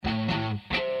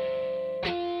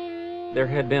There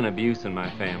had been abuse in my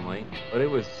family, but it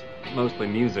was mostly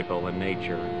musical in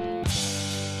nature.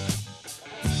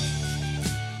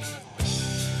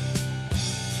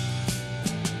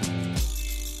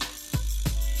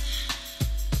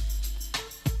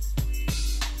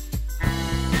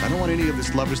 I don't want any of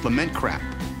this lover's lament crap.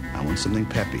 I want something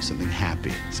peppy, something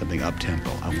happy, something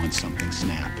up-tempo. I want something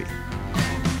snappy.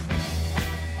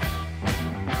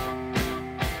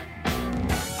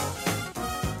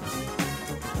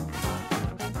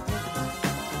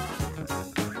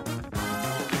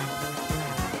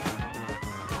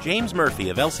 James Murphy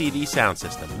of LCD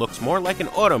Soundsystem looks more like an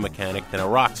auto mechanic than a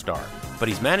rock star, but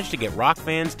he's managed to get rock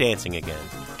fans dancing again.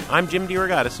 I'm Jim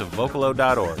DeRogatis of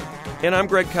Vocalo.org. And I'm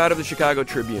Greg Cott of the Chicago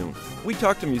Tribune. We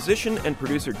talk to musician and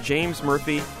producer James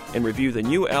Murphy and review the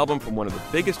new album from one of the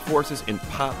biggest forces in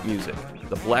pop music,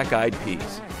 the Black Eyed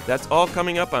Peas. That's all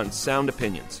coming up on Sound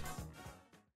Opinions.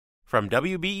 From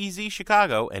WBEZ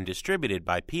Chicago and distributed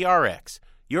by PRX,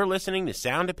 you're listening to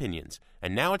Sound Opinions,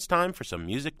 and now it's time for some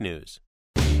music news.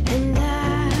 And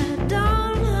I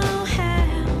don't know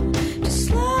how to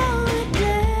slow it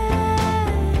down.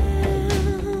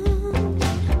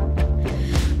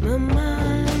 My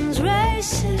mind's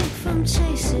racing from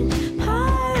chasing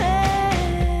pirates.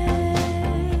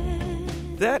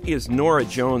 That is Norah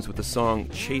Jones with the song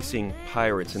Chasing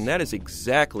Pirates, and that is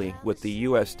exactly what the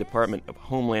U.S. Department of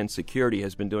Homeland Security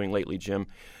has been doing lately, Jim.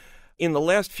 In the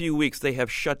last few weeks, they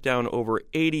have shut down over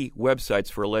 80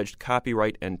 websites for alleged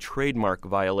copyright and trademark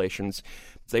violations.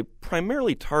 They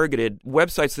primarily targeted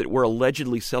websites that were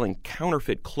allegedly selling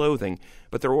counterfeit clothing,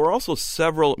 but there were also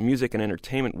several music and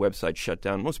entertainment websites shut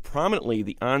down, most prominently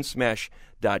the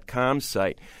onsmash.com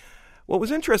site. What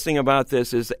was interesting about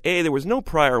this is, A, there was no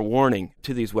prior warning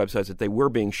to these websites that they were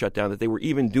being shut down, that they were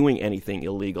even doing anything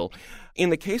illegal. In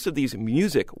the case of these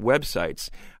music websites,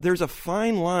 there's a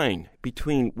fine line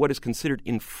between what is considered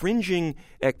infringing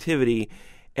activity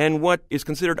and what is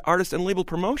considered artist and label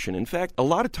promotion. In fact, a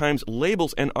lot of times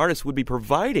labels and artists would be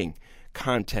providing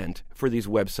content for these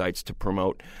websites to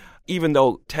promote, even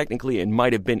though technically it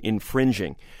might have been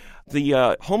infringing.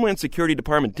 The Homeland Security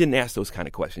Department didn't ask those kind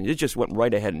of questions. It just went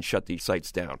right ahead and shut these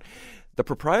sites down. The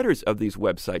proprietors of these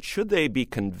websites, should they be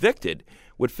convicted,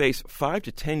 would face 5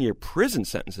 to 10-year prison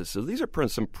sentences. So these are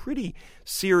some pretty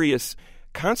serious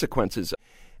consequences.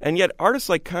 And yet artists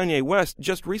like Kanye West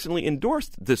just recently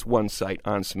endorsed this one site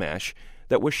on Smash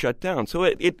that was shut down. So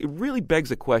it really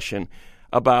begs a question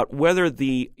about whether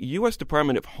the U.S.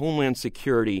 Department of Homeland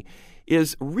Security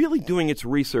is really doing its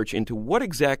research into what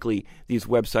exactly these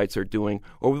websites are doing,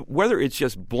 or whether it's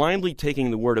just blindly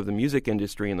taking the word of the music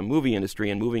industry and the movie industry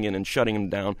and moving in and shutting them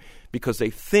down because they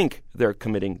think they're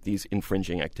committing these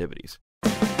infringing activities.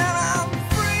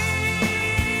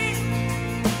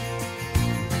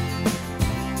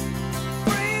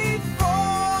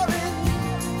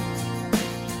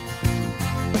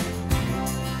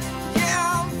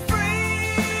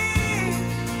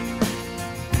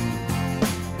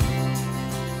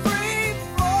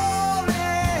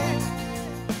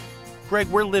 Greg,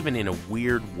 we're living in a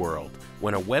weird world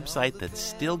when a website that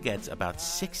still gets about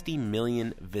 60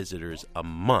 million visitors a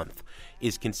month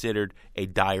is considered a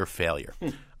dire failure.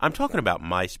 I'm talking about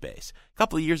MySpace. A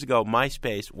couple of years ago,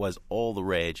 MySpace was all the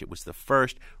rage. It was the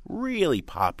first really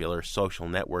popular social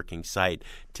networking site.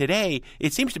 Today,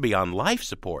 it seems to be on life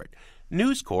support.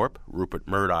 News Corp, Rupert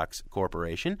Murdoch's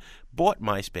corporation, bought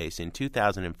MySpace in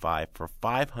 2005 for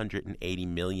 $580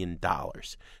 million.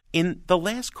 In the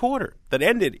last quarter that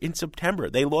ended in September,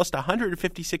 they lost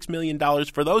 $156 million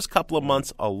for those couple of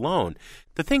months alone.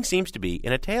 The thing seems to be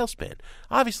in a tailspin.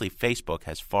 Obviously, Facebook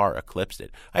has far eclipsed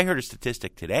it. I heard a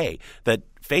statistic today that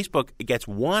Facebook gets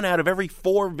 1 out of every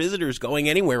 4 visitors going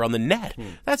anywhere on the net.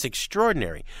 That's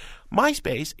extraordinary.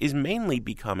 MySpace is mainly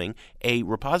becoming a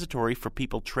repository for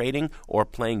people trading or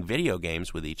playing video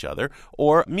games with each other,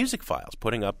 or music files,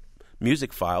 putting up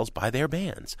music files by their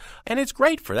bands. And it's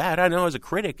great for that. I know as a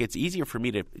critic, it's easier for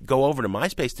me to go over to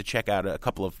MySpace to check out a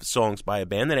couple of songs by a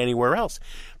band than anywhere else.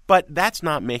 But that's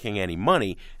not making any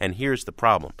money, and here's the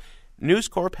problem. News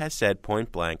Corp has said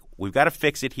point blank, we've got to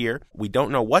fix it here. We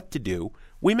don't know what to do.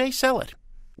 We may sell it.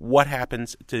 What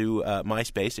happens to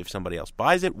MySpace if somebody else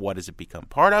buys it? What does it become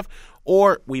part of?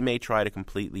 Or we may try to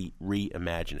completely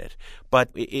reimagine it. But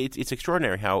it's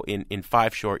extraordinary how in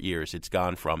 5 short years it's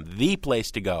gone from the place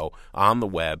to go on the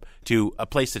web to a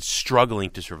place that's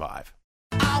struggling to survive.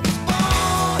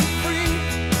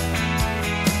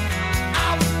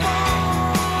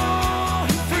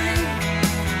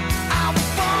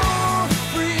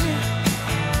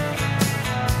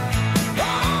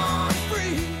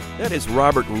 That is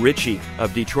Robert Ritchie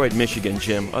of Detroit, Michigan,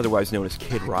 Jim, otherwise known as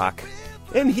Kid Rock.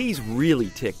 And he's really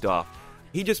ticked off.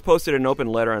 He just posted an open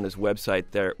letter on his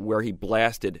website there where he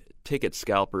blasted ticket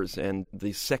scalpers and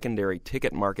the secondary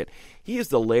ticket market. He is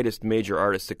the latest major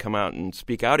artist to come out and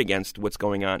speak out against what's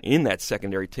going on in that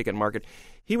secondary ticket market.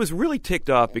 He was really ticked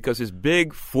off because his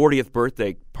big 40th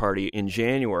birthday party in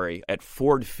January at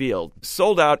Ford Field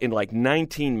sold out in like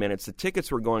 19 minutes. The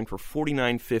tickets were going for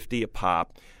 $49.50 a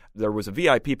pop. There was a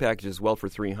VIP package as well for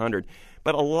 $300.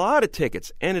 But a lot of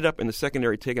tickets ended up in the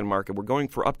secondary ticket market. Were going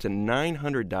for up to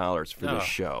 $900 for this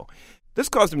show. This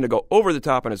caused him to go over the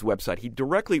top on his website. He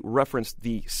directly referenced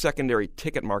the secondary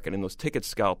ticket market and those ticket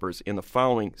scalpers in the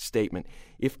following statement.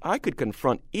 If I could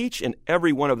confront each and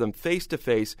every one of them face to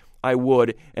face, I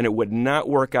would, and it would not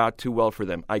work out too well for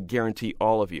them. I guarantee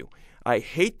all of you. I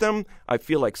hate them. I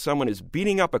feel like someone is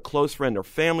beating up a close friend or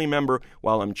family member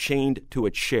while I'm chained to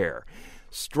a chair.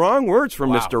 Strong words from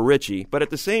Mr. Ritchie, but at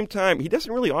the same time, he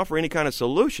doesn't really offer any kind of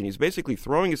solution. He's basically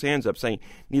throwing his hands up, saying,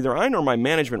 neither I nor my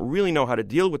management really know how to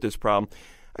deal with this problem.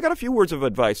 I got a few words of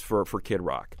advice for Kid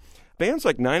Rock. Bands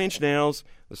like Nine Inch Nails,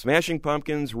 the Smashing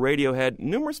Pumpkins, Radiohead,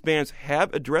 numerous bands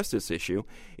have addressed this issue.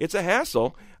 It's a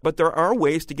hassle, but there are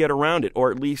ways to get around it,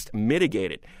 or at least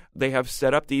mitigate it. They have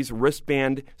set up these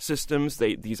wristband systems,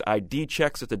 these ID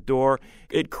checks at the door.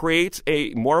 It creates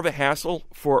more of a hassle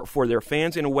for their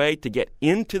fans in a way to get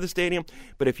into the stadium.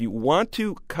 But if you want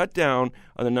to cut down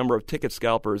on the number of ticket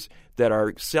scalpers that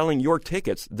are selling your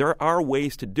tickets, there are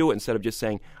ways to do it instead of just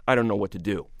saying, I don't know what to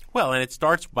do. Well, and it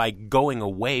starts by going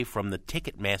away from the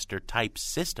Ticketmaster type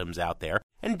systems out there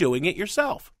and doing it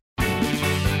yourself.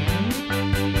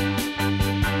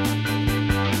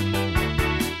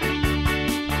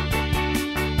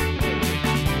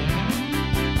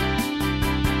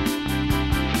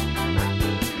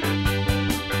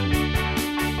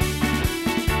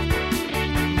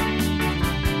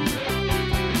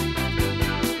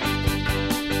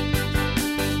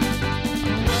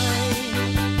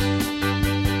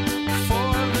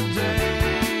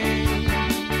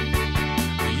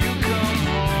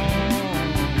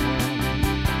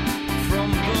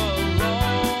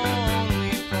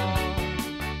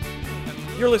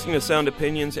 You're listening to Sound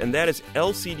Opinions, and that is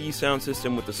LCD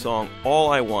Soundsystem with the song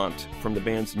All I Want from the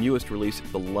band's newest release,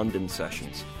 The London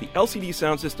Sessions. The LCD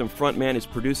Soundsystem frontman is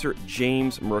producer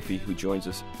James Murphy, who joins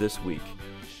us this week.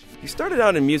 He started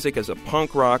out in music as a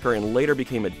punk rocker and later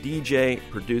became a DJ,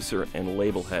 producer, and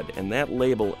label head. And that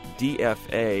label,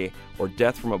 DFA, or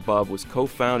Death From Above, was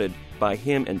co-founded by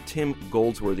him and Tim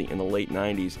Goldsworthy in the late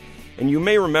 90s. And you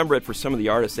may remember it for some of the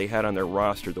artists they had on their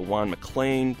roster, the Juan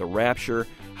McClain, the Rapture,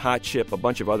 Hot Chip, a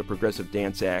bunch of other progressive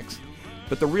dance acts.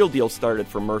 But the real deal started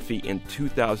for Murphy in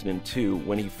 2002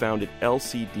 when he founded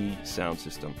LCD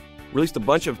Soundsystem. Released a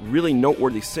bunch of really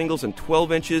noteworthy singles and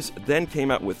 12 inches, then came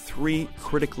out with 3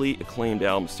 critically acclaimed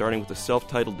albums, starting with a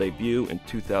self-titled debut in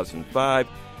 2005,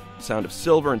 Sound of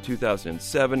Silver in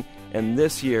 2007, and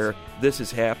this year, This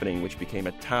Is Happening, which became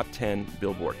a top 10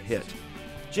 Billboard hit.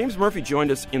 James Murphy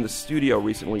joined us in the studio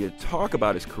recently to talk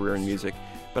about his career in music,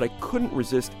 but I couldn't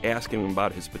resist asking him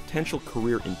about his potential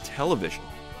career in television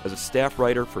as a staff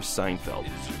writer for Seinfeld.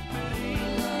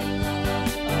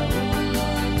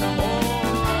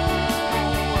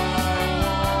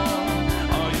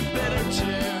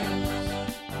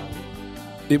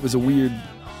 It was a weird,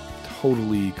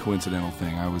 totally coincidental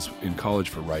thing. I was in college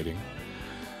for writing,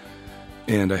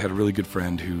 and I had a really good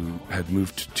friend who had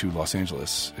moved to Los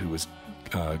Angeles who was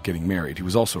getting married. He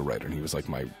was also a writer, and he was like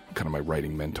my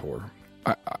writing mentor.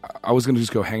 I was going to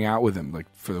just go hang out with him like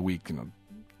for the week,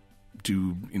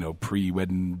 do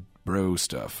pre-wedding bro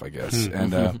stuff, I guess.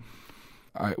 And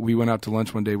we went out to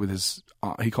lunch one day with his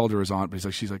aunt. He called her his aunt,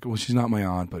 but she's like, well, she's not my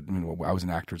aunt, but I was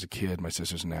an actor as a kid. My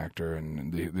sister's an actor,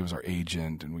 and there was our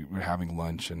agent, and we were having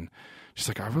lunch, and she's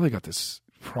like, I really got this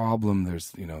problem.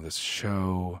 There's this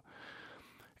show,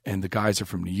 and the guys are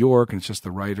from New York, and it's just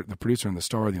the producer, and the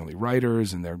star are the only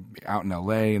writers, and they're out in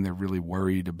L.A., and they're really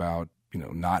worried about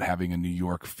not having a New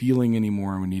York feeling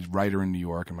anymore, and we need a writer in New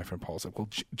York. And my friend Paul's like, well,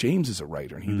 James is a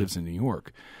writer, and he lives in New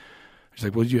York. She's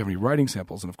like, well, do you have any writing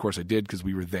samples? And of course I did, because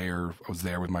we were there. I was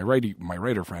there with my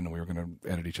writer friend, and we were going to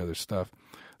edit each other's stuff.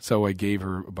 So I gave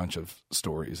her a bunch of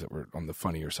stories that were on the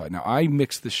funnier side. Now, I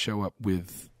mixed this show up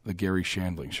with the Gary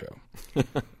Shandling show.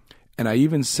 And I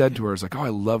even said to her, I was like, oh, I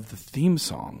love the theme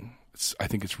song. I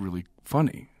think it's really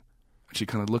funny. And she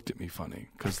kind of looked at me funny,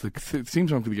 because the theme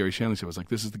song for the Gary Shandling show was like,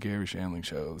 this is the Gary Shandling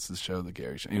show. This is the show the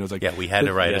Gary Shandling. It was like, yeah, we had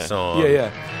to write a song.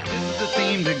 Yeah. This is the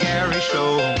theme to Gary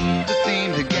show. The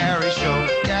theme to Gary show.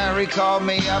 Gary called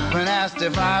me up and asked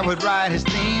if I would write his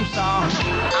theme song.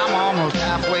 I'm almost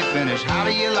halfway finished. How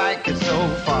do you like it so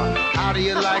far? How do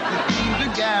you like the theme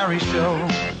to Gary show?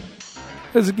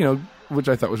 Because, which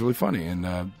I thought was really funny. And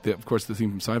of course, the theme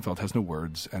from Seinfeld has no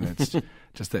words, and it's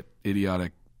just that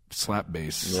idiotic slap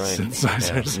bass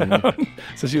synthesizer sound.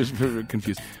 So she was very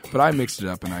confused. But I mixed it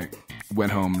up, and I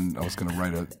went home, and I was going to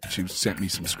write she sent me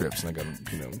some scripts, and I got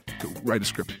to, go write a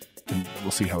script, and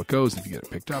we'll see how it goes. If you get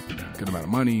it picked up, and a good amount of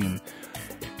money,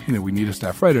 and we need a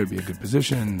staff writer, it'd be a good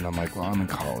position. And I'm like, well, I'm in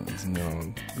college, and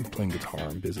I'm playing guitar,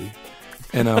 I'm busy.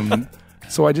 And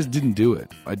so I just didn't do it.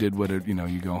 I did what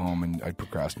you go home, and I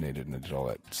procrastinated, and I did all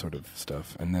that sort of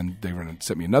stuff. And then they were going to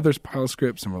send me another pile of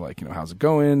scripts, and we're like, how's it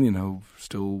going?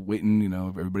 Still waiting.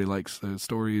 Everybody likes the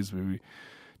stories. Maybe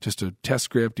just a test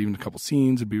script, even a couple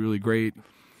scenes would be really great.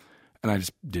 And I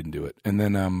just didn't do it. And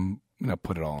then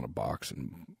put it all in a box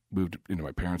and moved into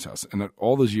my parents' house. And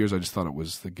all those years, I just thought it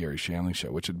was the Gary Shandling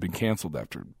show, which had been canceled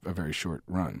after a very short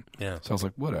run. Yeah. So I was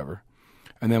like, whatever.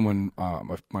 And then when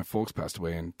my folks passed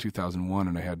away in 2001,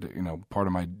 and I had to, part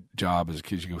of my job as a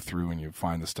kid, you go through and you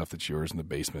find the stuff that's yours in the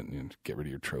basement and you get rid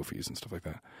of your trophies and stuff like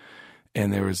that.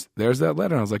 And there's that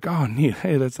letter. And I was like, oh, neat.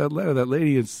 Hey, that's that letter. That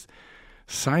lady is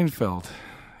Seinfeld.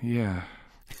 Yeah.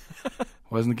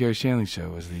 Wasn't the Gary Shandling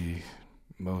show. It was the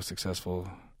most successful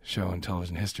show in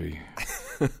television history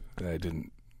that I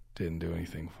didn't do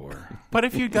anything for. But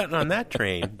if you'd gotten on that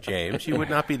train, James, you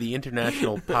would not be the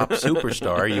international pop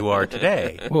superstar you are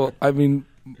today. Well, I mean,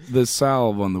 the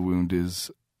salve on the wound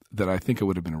is that I think I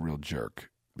would have been a real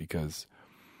jerk because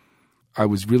I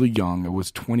was really young. I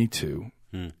was 22,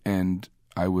 and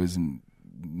I was a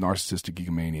narcissistic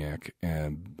egomaniac,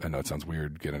 and I know it sounds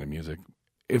weird getting into music.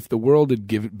 If the world had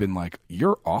been like,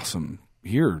 you're awesome,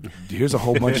 here's a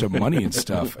whole bunch of money and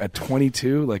stuff at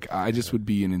 22, I just would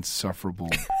be an insufferable.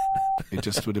 It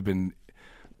just would have been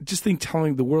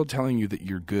telling you that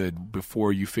you're good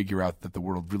before you figure out that the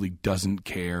world really doesn't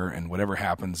care and whatever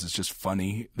happens is just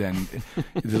funny, then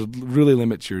it really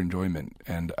limits your enjoyment.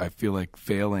 And I feel like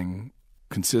failing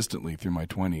consistently through my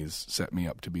 20s set me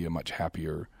up to be a much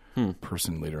happier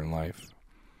person later in life.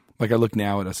 I look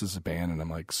now at us as a band, and I'm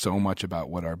like, so much about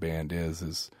what our band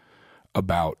is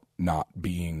about not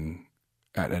being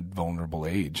at a vulnerable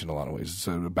age in a lot of ways. It's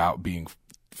about being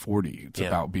 40. It's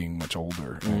about being much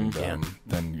older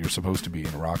than you're supposed to be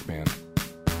in a rock band.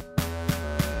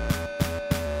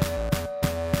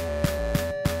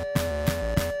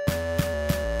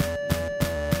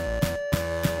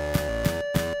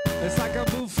 It's like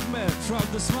a movement from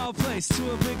the small place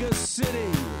to a bigger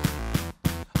city.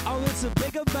 Oh, it's a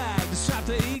bigger bag to strap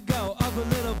the ego of a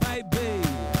little baby.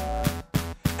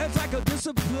 It's like a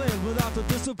discipline without the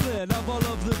discipline of all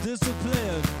of the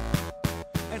discipline.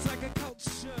 It's like a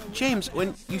culture. James,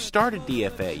 when you started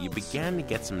DFA, you began to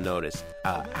get some notice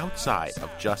outside of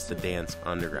just the dance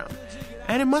underground.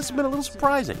 And it must have been a little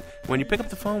surprising when you pick up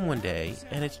the phone one day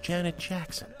and it's Janet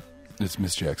Jackson. It's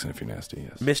Miss Jackson if you're nasty,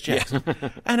 yes. Miss Jackson.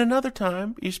 And another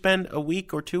time, you spend a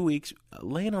week or 2 weeks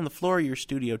laying on the floor of your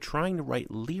studio trying to write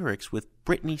lyrics with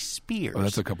Britney Spears. Oh,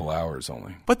 that's a couple hours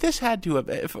only. But this had to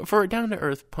have, for a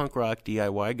down-to-earth punk rock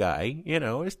DIY guy,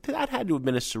 that had to have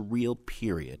been a surreal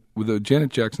period. When the Janet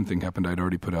Jackson thing happened, I'd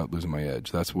already put out Losing My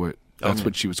Edge. That's what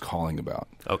she was calling about.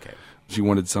 Okay. She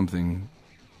wanted something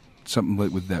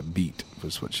with that beat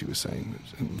was what she was saying.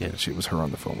 And it was her on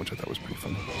the phone, which I thought was pretty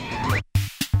funny.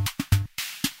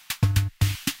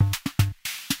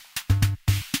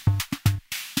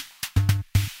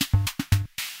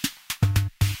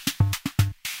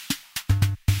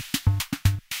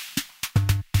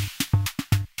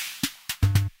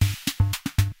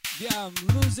 Yeah, I'm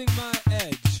losing my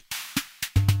edge.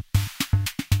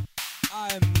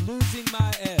 I'm losing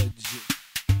my edge.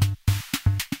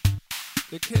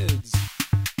 The kids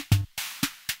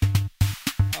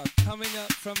are coming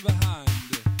up from behind.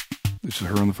 It's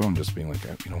her on the phone just being like,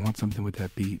 I want something with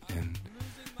that beat, and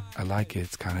I like it.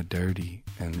 It's kind of dirty.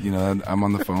 And, I'm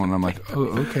on the phone, and I'm like, oh,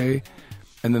 okay.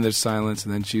 And then there's silence,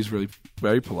 and then she's really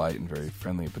very polite and very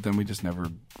friendly. But then we just never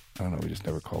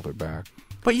called her back.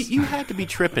 But you had to be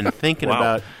tripping thinking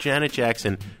about Janet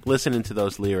Jackson, listening to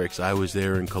those lyrics. I was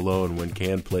there in Cologne when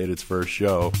Can played its first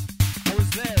show. I was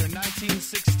there in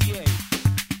 1968.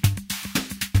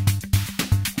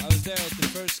 I was there at the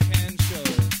first Can show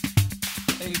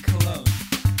in Cologne.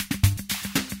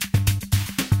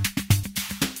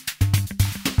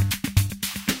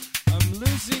 I'm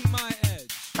losing my edge.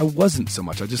 I wasn't so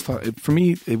much. I just thought, for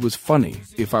me, it was funny.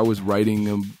 If I was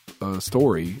writing a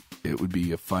story, it would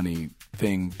be a funny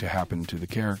thing to happen to the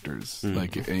characters.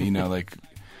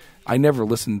 I never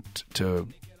listened to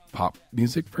pop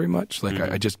music very much.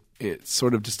 It's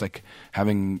sort of just like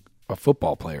having a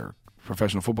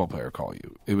professional football player call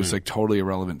you. It was totally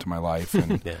irrelevant to my life.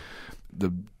 And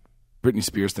the Britney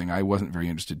Spears thing, I wasn't very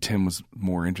interested. Tim was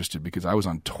more interested because I was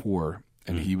on tour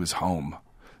and he was home.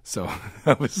 So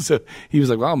he was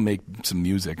like, well, I'll make some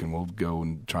music and we'll go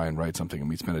and try and write something. And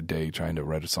we spent a day trying to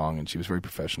write a song, and she was very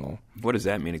professional. What does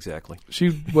that mean exactly?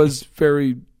 She was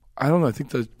very, I don't know, I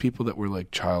think the people that were like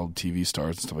child TV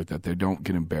stars and stuff like that, they don't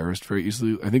get embarrassed very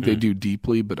easily. I think they do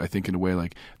deeply, but I think in a way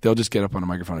like they'll just get up on a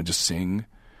microphone and just sing.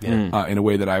 Yeah. In a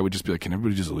way that I would just be like, can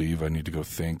everybody just leave? I need to go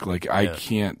think. Like, I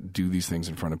can't do these things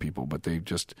in front of people, but they've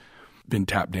just been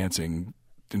tap dancing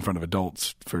in front of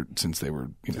adults since they were,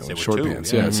 short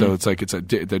bands. Yeah. So it's like it's a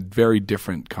very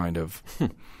different kind of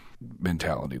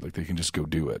mentality. Like they can just go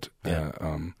do it.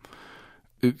 Yeah.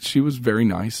 She was very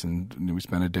nice, and we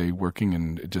spent a day working,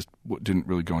 and it just didn't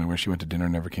really go anywhere. She went to dinner,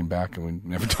 never came back, and we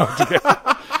never talked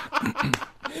again.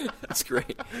 That's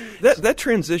great. That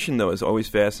transition, though, has always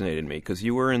fascinated me because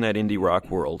you were in that indie rock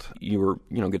world. You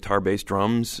were, guitar, bass,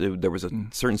 drums. There was a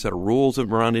certain set of rules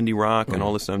around indie rock and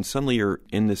all this stuff. And suddenly you're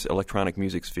in this electronic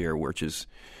music sphere, which is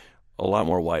a lot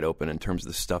more wide open in terms of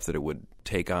the stuff that it would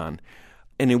take on.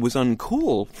 And it was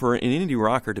uncool for an indie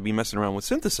rocker to be messing around with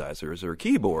synthesizers or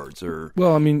keyboards or...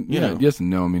 Well, I mean, yes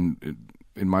and no. I mean,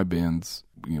 in my bands,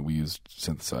 we used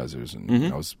synthesizers, and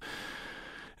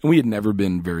and we had never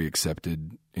been very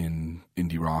accepted in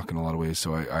indie rock in a lot of ways,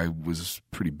 so I was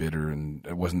pretty bitter, and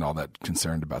I wasn't all that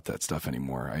concerned about that stuff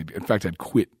anymore. In fact, I'd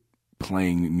quit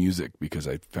playing music because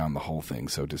I found the whole thing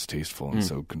so distasteful and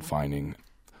so confining.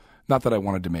 Not that I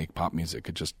wanted to make pop music.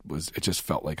 It just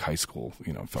felt like high school.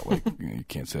 It felt like you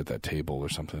can't sit at that table or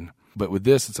something. But with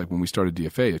this, it's like when we started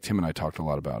DFA, Tim and I talked a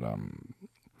lot about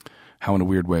how in a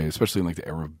weird way, especially in like the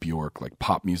era of Bjork, like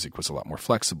pop music was a lot more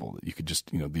flexible. That you could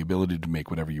just, the ability to make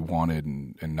whatever you wanted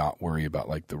and not worry about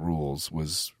like the rules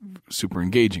was super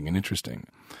engaging and interesting.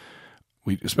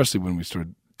 Especially when we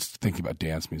started thinking about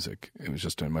dance music, it was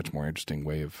just a much more interesting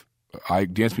way of.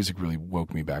 Dance music really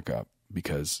woke me back up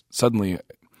because suddenly.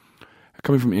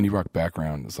 Coming from an indie rock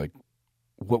background, it's like,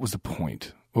 what was the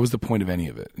point? What was the point of any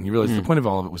of it? And you realize the point of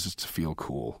all of it was just to feel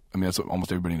cool. I mean, that's what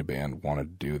almost everybody in a band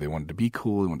wanted to do. They wanted to be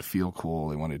cool. They wanted to feel cool.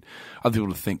 They wanted other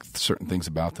people to think certain things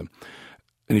about them.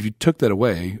 And if you took that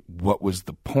away, what was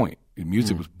the point? The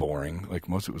music was boring. Like,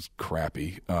 most of it was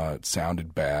crappy. It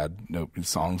sounded bad.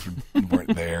 Songs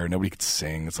weren't there. Nobody could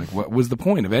sing. It's like, what was the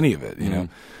point of any of it?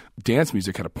 Dance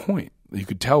music had a point. You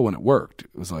could tell when it worked.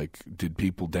 It was like, did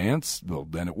people dance? Well,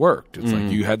 then it worked. It's like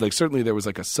you had like, certainly there was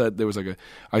like I started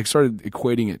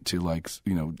equating it to like,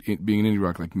 being an indie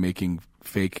rock, like making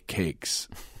fake cakes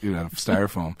out of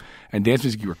styrofoam. And dance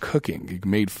music, you were cooking. You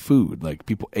made food. Like,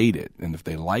 people ate it. And if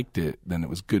they liked it, then it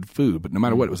was good food. But no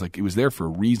matter what, it was like, it was there for a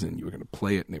reason. You were going to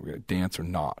play it and they were going to dance or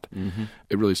not.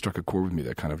 It really struck a chord with me,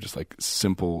 that kind of just like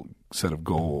simple set of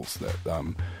goals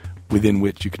that, within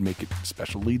which you could make it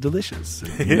especially delicious.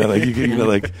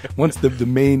 Once there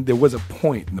was a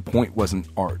point, and the point wasn't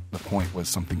art. The point was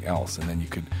something else, and then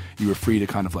you were free to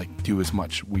kind of like do as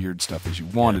much weird stuff as you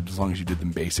wanted, as long as you did the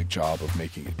basic job of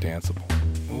making it danceable.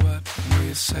 What will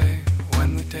you say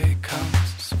when the day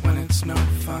comes, when it's no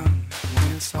fun,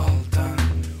 when it's all done,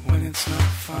 when it's no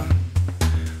fun?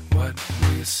 What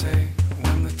will you say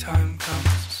when the time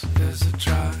comes? There's a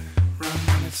dry run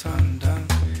when it's undone,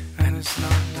 and it's no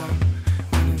one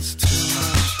when it's too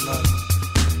much love,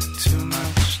 too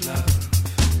much love,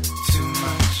 too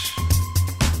much.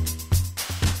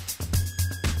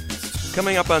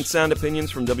 Coming up on Sound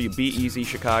Opinions from WBEZ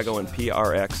Chicago and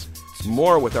PRX,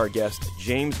 more with our guest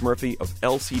James Murphy of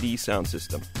LCD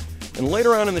Soundsystem. And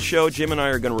later on in the show, Jim and I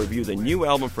are going to review the new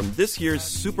album from this year's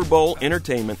Super Bowl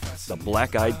entertainment, the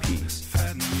Black Eyed Peas.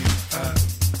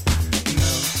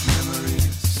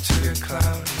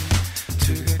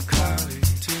 To get cloudy,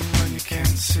 to when you can't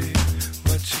see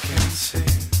what you can't see.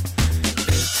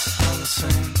 It's all the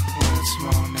same when it's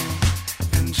morning,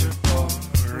 and you're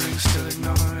boring, still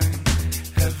ignoring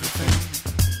everything.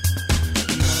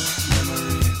 No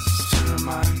memories to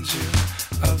remind you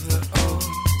of the old.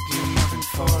 You're nothing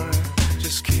for it.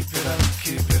 Just keep it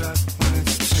up when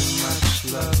it's too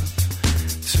much love,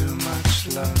 too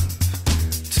much love,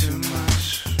 too much.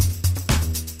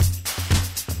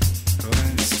 When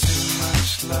it's too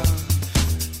much love,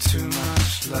 too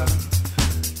much love,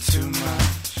 too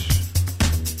much.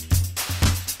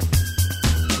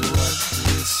 What do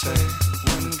you say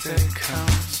when the day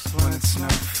comes, when it's no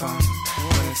fun,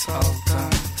 when it's all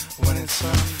done, when it's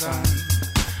undone?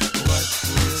 What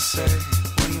do you say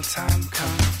when the time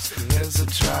comes? There's a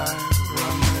dry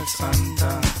run when it's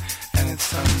undone, and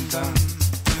it's undone.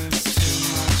 When it's too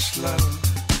much love,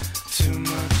 too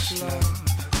much love,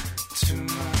 too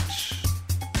much.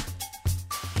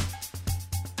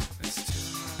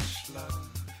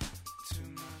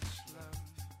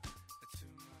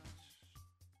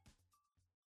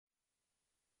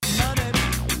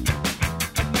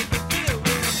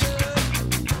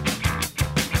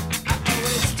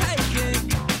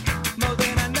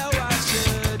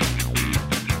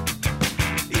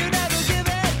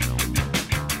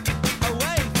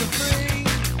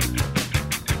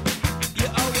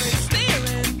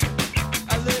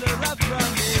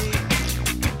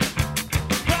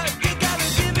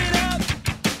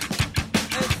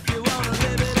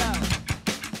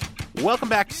 Welcome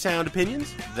back to Sound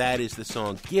Opinions. That is the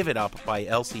song Give It Up by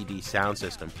LCD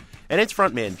Soundsystem. And its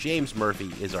frontman, James Murphy,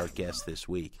 is our guest this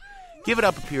week. Give It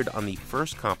Up appeared on the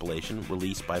first compilation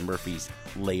released by Murphy's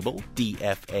label,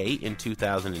 DFA, in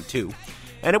 2002.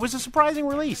 And it was a surprising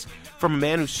release from a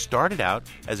man who started out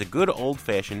as a good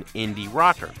old-fashioned indie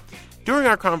rocker. During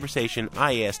our conversation,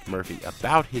 I asked Murphy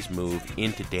about his move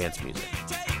into dance music.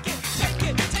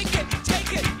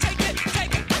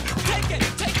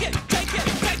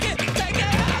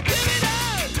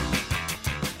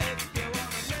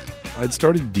 I'd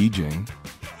started DJing,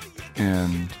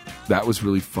 and that was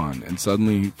really fun. And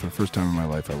suddenly, for the first time in my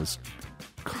life, I was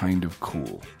kind of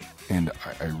cool, and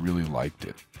I really liked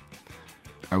it.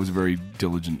 I was a very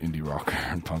diligent indie rocker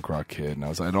and punk rock kid, and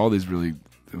I had all these really,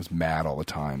 I was mad all the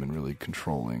time and really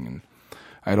controlling, and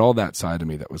I had all that side of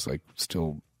me that was like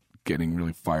still getting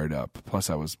really fired up. Plus,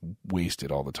 I was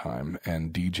wasted all the time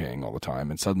and DJing all the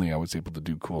time, and suddenly I was able to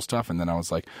do cool stuff, and then I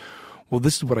was like, well,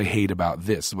 this is what I hate about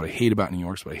this. This is what I hate about New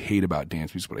York. This is what I hate about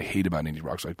dance music. This is what I hate about indie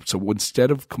rock. So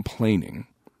instead of complaining,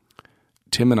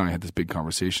 Tim and I had this big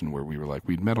conversation where we were like,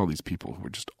 we'd met all these people who were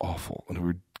just awful and who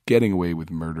were getting away with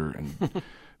murder and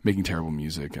making terrible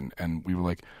music. And we were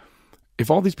like, if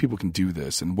all these people can do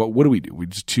this, and what do? We're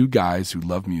just two guys who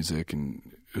love music and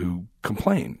who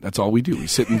complain. That's all we do. We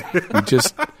sit and we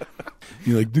just...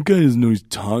 You're like, the guy doesn't know he's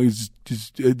talking.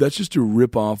 That's just a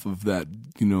rip off of that,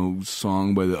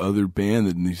 song by the other band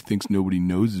that he thinks nobody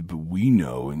knows it, but we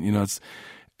know. And it was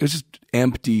just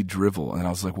empty drivel. And I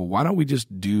was like, well, why don't we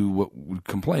just do what we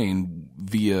complain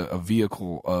via a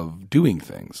vehicle of doing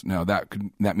things? Now that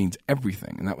means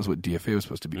everything, and that was what DFA was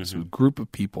supposed to be. It was a group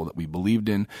of people that we believed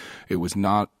in. It was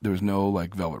not. There was no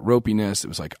like velvet ropiness. It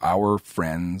was like our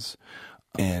friends,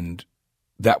 and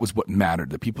that was what mattered.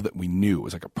 The people that we knew. It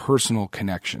was like a personal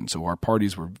connection. So our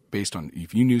parties were based on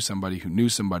if you knew somebody who knew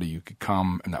somebody, you could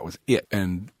come, and that was it.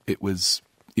 And it was,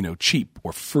 cheap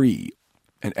or free.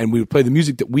 And we would play the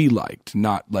music that we liked,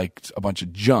 not like a bunch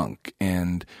of junk.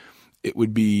 And it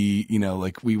would be,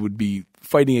 like we would be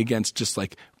fighting against just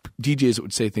like DJs that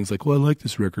would say things like, well, I like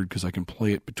this record because I can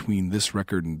play it between this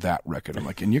record and that record. I'm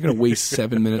like, and you're going to waste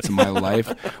 7 minutes of my life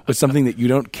with something that you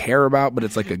don't care about, but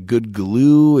it's like a good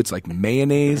glue. It's like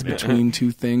mayonnaise between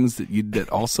two things that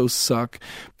also suck.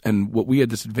 And what we had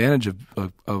this advantage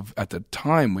of at the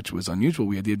time, which was unusual,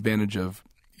 we had the advantage of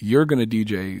you're going to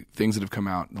DJ things that have come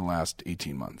out in the last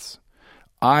 18 months.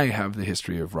 I have the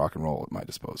history of rock and roll at my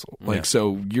disposal.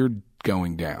 So you're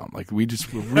going down. Like, we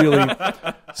just were really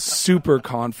super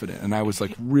confident. And I was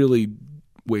like really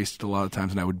wasted a lot of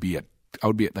times. And I would be at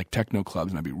like techno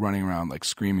clubs, and I'd be running around like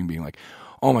screaming, being like,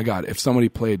 oh my God, if somebody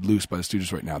played Loose by the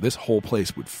Stooges right now, this whole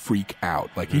place would freak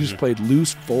out. Like, you just played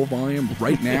Loose full volume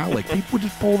right now. Like, people would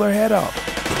just pull their head up.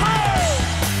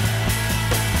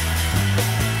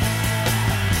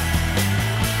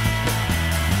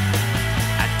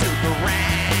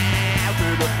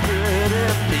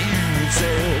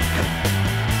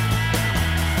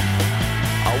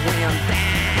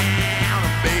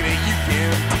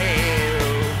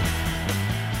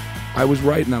 I was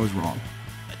right and I was wrong,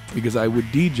 because I would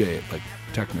DJ at like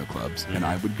techno clubs, and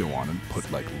I would go on and put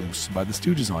like Loose by the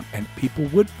Stooges on, and people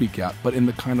would freak out, but in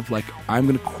the kind of like, I'm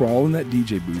going to crawl in that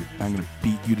DJ booth and I'm going to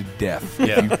beat you to death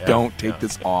if you don't take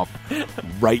this off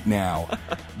right now.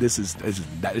 This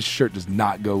shirt does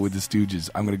not go with the Stooges.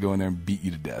 I'm going to go in there and beat you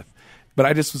to death. But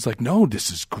I just was like, no, this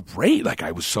is great. Like,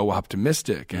 I was so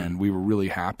optimistic, and we were really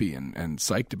happy and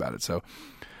psyched about it. So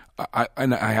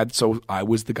I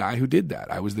was the guy who did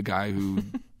that. I was the guy who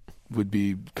would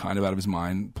be kind of out of his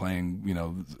mind playing,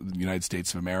 the United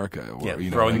States of America, or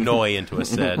throwing Noi into a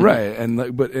set, right?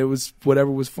 And but it was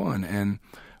whatever was fun. And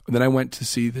then I went to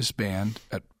see this band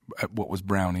at what was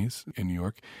Brownies in New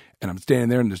York, and I'm standing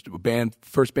there, and the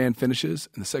first band finishes,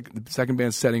 and the second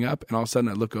band's setting up, and all of a sudden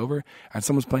I look over, and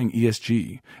someone's playing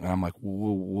ESG, and I'm like,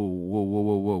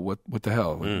 whoa, what the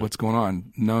hell? What's going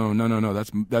on? No,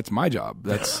 that's my job.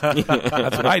 That's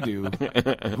that's what I do.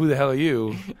 Who the hell are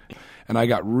you? And I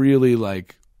got really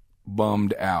like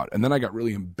bummed out, and then I got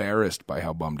really embarrassed by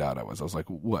how bummed out I was. I was like,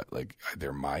 what? Like,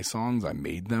 they're my songs? I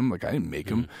made them? Like, I didn't make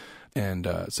them. And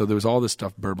so there was all this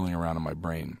stuff burbling around in my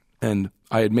brain. And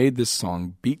I had made this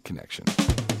song, Beat Connection.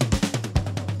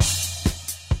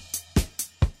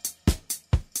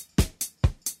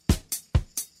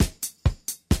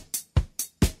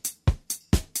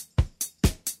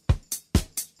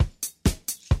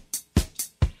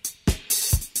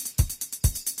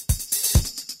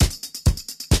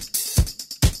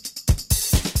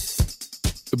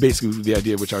 basically the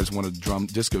idea, which I just wanted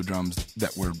disco drums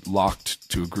that were locked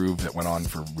to a groove that went on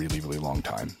for a really, really long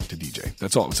time to DJ.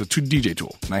 That's all. It's a DJ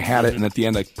tool. And I had it, and at the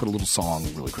end I put a little song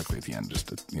really quickly at the end,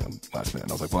 just at, last minute.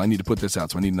 And I was like, well, I need to put this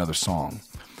out, so I need another song.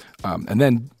 And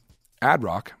then Ad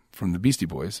Rock from the Beastie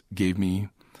Boys gave me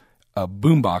a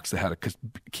boombox that had a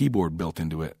keyboard built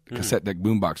into it, a cassette deck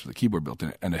boombox with a keyboard built in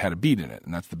it, and it had a beat in it,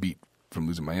 and that's the beat from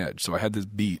Losing My Edge. So I had this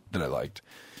beat that I liked,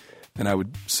 and I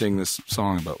would sing this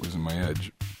song about losing my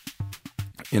edge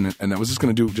in it, and I was just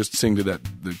going to just sing to the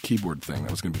keyboard thing.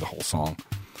 That was going to be the whole song.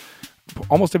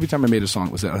 Almost every time I made a song,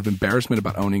 it was that I have embarrassment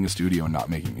about owning a studio and not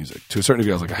making music. To a certain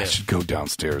degree, I was like, I should go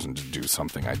downstairs and just do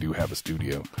something. I do have a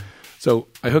studio. So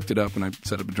I hooked it up, and I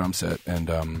set up a drum set, and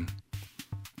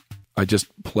I just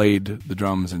played the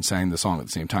drums and sang the song at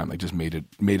the same time. Like, just made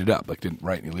it up. Like, didn't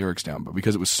write any lyrics down. But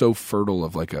because it was so fertile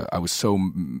of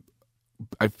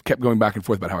I kept going back and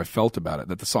forth about how I felt about it,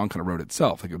 that the song kind of wrote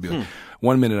itself. Like, it would be like,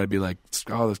 one minute I'd be like,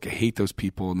 oh, I hate those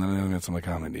people. And then the other minute I'm like,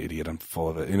 oh, I'm an idiot. I'm full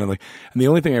of it. And the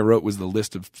only thing I wrote was the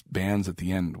list of bands at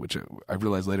the end, which I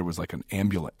realized later was like an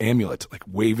amulet, like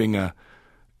waving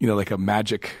like a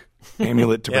magic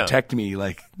amulet to protect me.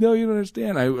 Like, no, you don't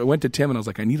understand. I went to Tim and I was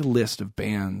like, I need a list of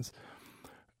bands.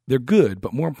 They're good,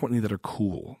 but more importantly, that are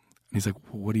cool. And he's like,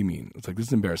 well, what do you mean? It's like, this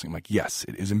is embarrassing. I'm like, yes,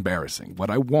 it is embarrassing. What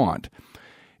I want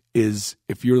is,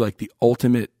 if you're like the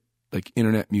ultimate like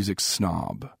internet music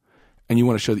snob and you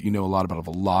want to show that you know a lot about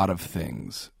a lot of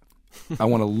things, I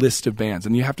want a list of bands,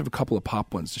 and you have to have a couple of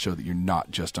pop ones to show that you're not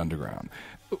just underground.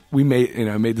 We made,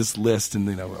 I made this list, and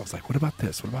I was like, what about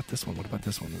this? What about this one? What about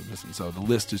this one? This one? So the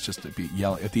list is just to be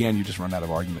yelling. At the end, you just run out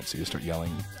of arguments, so you start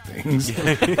yelling things.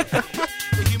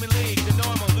 The Human League, the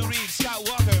Normal, Lou Reed, Scott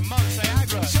Walker, Monk,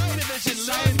 Niagara, Division,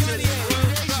 Lion,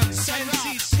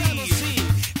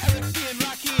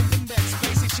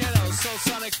 Soul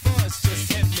Sonic Force,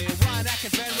 just hit me. Wine,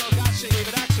 Akin, Van Roll, Gotcha,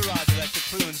 David Axelrod, Electric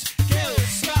Prunes, Gil,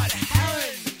 Scott,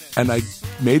 Heron. And I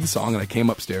made the song, and I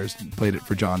came upstairs and played it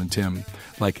for John and Tim.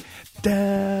 Like,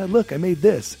 Dad, look, I made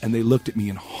this. And they looked at me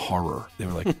in horror. They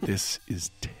were like, this is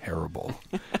terrible.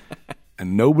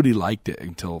 And nobody liked it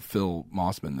until Phil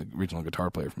Mossman, the original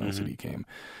guitar player from LCD, came.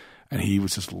 And he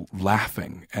was just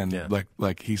laughing. And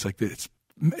like he's like, this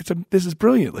is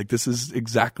brilliant. Like, this is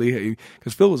exactly,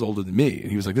 because Phil was older than me,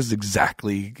 and he was like, this is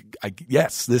exactly,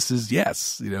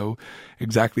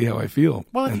 exactly how I feel.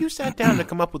 Well, if you sat down to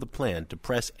come up with a plan to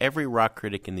press every rock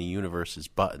critic in the universe's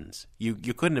buttons, you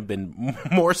couldn't have been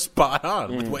more spot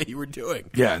on with what you were doing.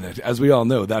 Yeah, and as we all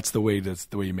know, that's the way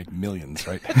you make millions,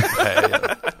 right?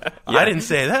 I didn't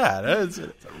say that. It's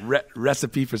a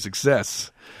recipe for success.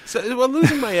 So, well,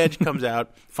 Losing My Edge comes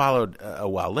out, followed a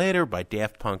while later by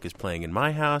Daft Punk is Playing in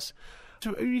My House.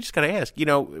 So you just got to ask,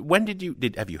 when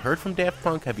have you heard from Daft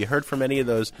Punk? Have you heard from any of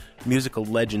those musical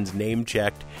legends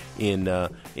name-checked in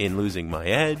Losing My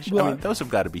Edge? Well, I mean, those have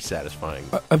got to be satisfying.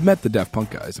 I've met the Daft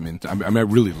Punk guys. I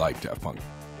really like Daft Punk,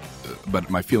 but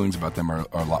my feelings about them are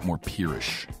a lot more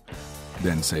peerish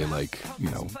than, say, like,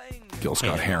 Gil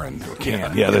Scott Heron or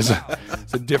Can. Yeah, there's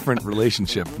a different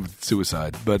relationship with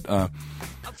Suicide. But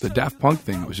the Daft Punk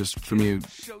thing was just, for me,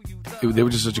 they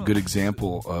were just such a good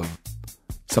example of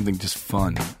something just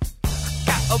fun. Got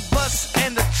a bus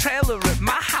and a trailer at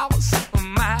my house,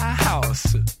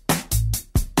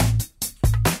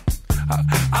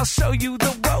 I'll show you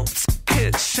the ropes,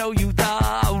 kid, show you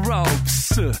the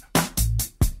ropes.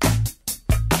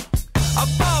 I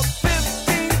bought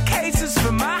 15 cases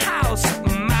for my house.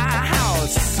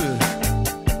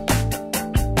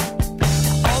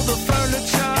 All the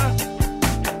furniture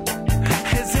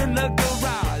is in the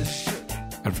garage.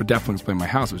 And for Daft Punk to play in my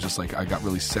house, it was just like, I got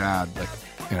really sad,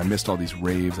 and I missed all these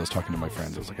raves. I was talking to my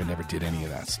friends. I was like, I never did any of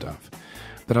that stuff.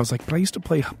 But I was like, but I used to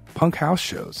play punk house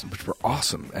shows, which were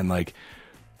awesome. And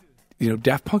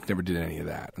Daft Punk never did any of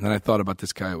that. And then I thought about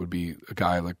this guy. It would be a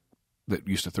guy that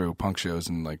used to throw punk shows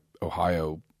in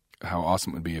Ohio. How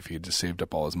awesome it would be if he had just saved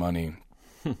up all his money.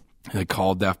 They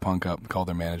called Daft Punk up, called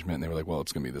their management, and they were like, well,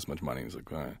 it's going to be this much money. He was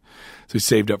like, all right. So he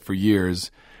saved up for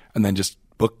years and then just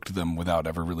booked them without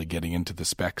ever really getting into the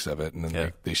specs of it. And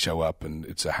then they show up, and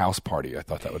it's a house party. I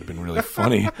thought that would have been really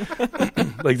funny.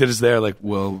 Like, they're just there, like,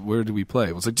 well, where do we play?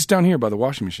 It was like, just down here by the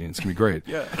washing machine. It's going to be great.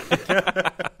 Yeah.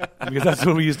 Because that's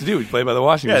what we used to do. We'd play by the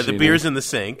washing machine. Yeah, the beer's in the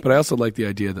sink. But I also like the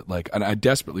idea that, and I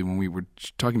desperately, when we were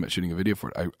talking about shooting a video for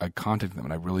it, I contacted them,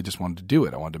 and I really just wanted to do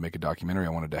it. I wanted to make a documentary. I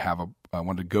wanted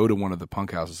to go to one of the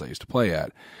punk houses I used to play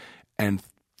at and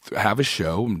have a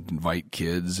show and invite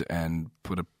kids and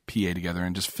put a PA together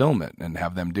and just film it and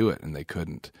have them do it, and they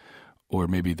couldn't. Or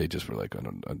maybe they just were like, I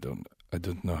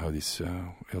don't know how this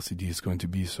LCD is going to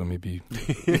be, so maybe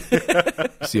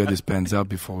see how this pans out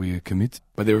before we commit.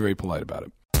 But they were very polite about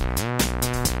it.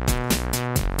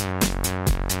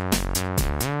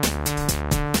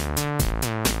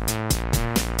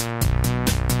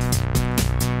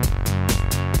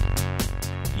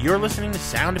 You're listening to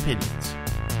Sound Opinions.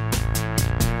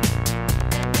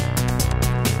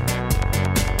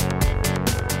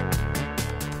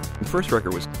 The first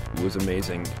record was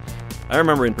amazing. I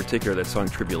remember in particular that song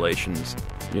Tribulations.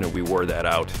 We wore that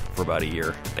out for about a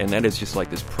year. And that is just like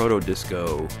this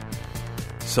proto-disco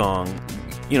song.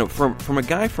 From a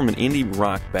guy from an indie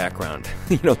rock background,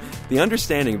 the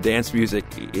understanding of dance music,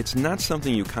 it's not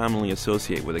something you commonly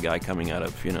associate with a guy coming out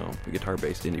of, a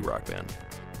guitar-based indie rock band.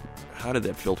 How did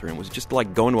that filter in? Was it just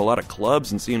like going to a lot of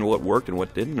clubs and seeing what worked and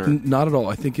what didn't? Or? Not at all.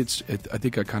 I think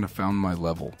I kind of found my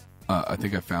level. I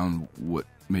think I found what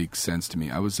makes sense to me.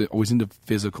 I was always into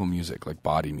physical music, like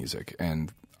body music,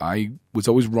 and I was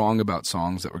always wrong about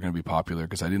songs that were going to be popular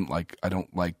because I don't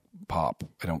like pop.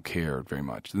 I don't care very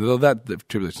much. Though the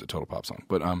Tribulation is a total pop song,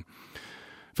 but in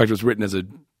fact, it was written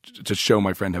to show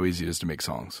my friend how easy it is to make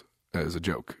songs as a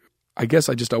joke. I guess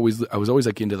I was always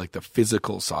like into like the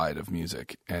physical side of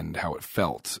music and how it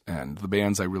felt, and the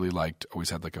bands I really liked always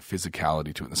had like a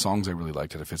physicality to it. The songs I really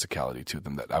liked had a physicality to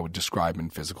them that I would describe in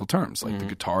physical terms, like the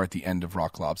guitar at the end of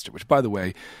Rock Lobster, which, by the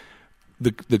way,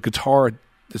 the guitar.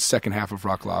 The second half of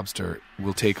Rock Lobster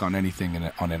will take on anything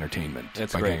on Entertainment.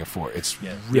 That's by great. Gang of Four. It's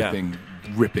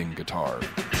ripping guitar.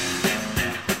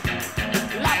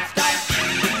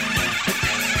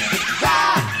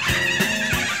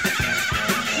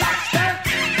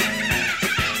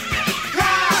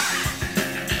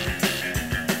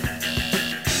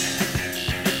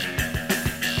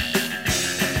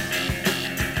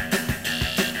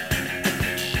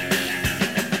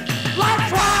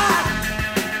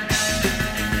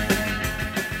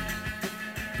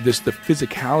 The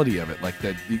physicality of it, like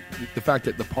that, the fact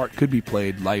that the part could be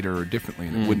played lighter or differently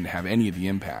and it wouldn't have any of the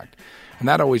impact. And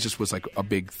that always just was like a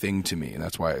big thing to me. And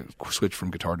that's why I switched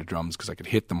from guitar to drums, because I could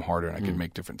hit them harder and I could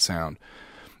make different sound.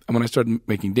 And when I started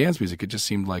making dance music, it just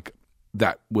seemed like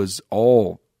that was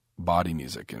all body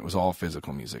music and it was all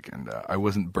physical music. And I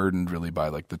wasn't burdened really by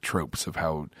like the tropes of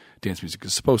how dance music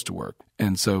is supposed to work.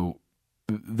 And so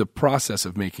the process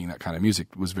of making that kind of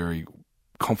music was very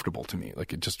comfortable to me.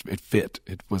 Like it fit.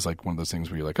 It was like one of those things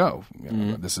where you're like, oh,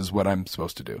 this is what I'm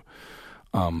supposed to do.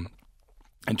 And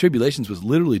Tribulations was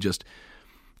literally just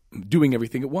doing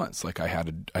everything at once. Like I had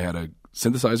a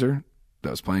synthesizer that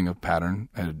was playing a pattern.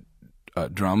 I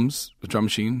had drums, a drum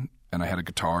machine, and I had a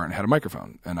guitar and I had a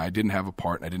microphone. And I didn't have a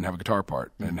part and I didn't have a guitar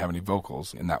part. I didn't have any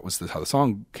vocals. And that was how the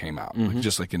song came out, like,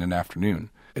 just like in an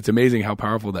afternoon. It's amazing how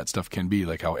powerful that stuff can be.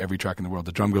 Like how every track in the world,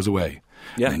 the drum goes away.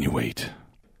 Yeah. And then you wait.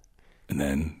 And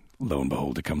then, lo and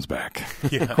behold, it comes back.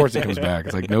 Yeah. Of course it comes back.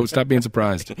 It's like, no, stop being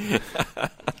surprised.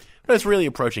 But it's really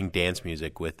approaching dance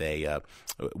music with a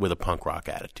punk rock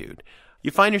attitude.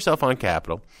 You find yourself on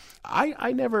Capitol.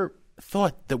 I never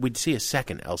thought that we'd see a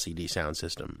second LCD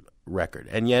Soundsystem record.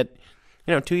 And yet,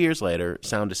 2 years later,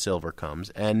 Sound of Silver comes.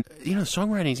 And,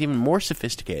 songwriting is even more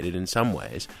sophisticated in some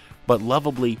ways, but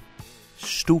lovably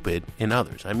stupid in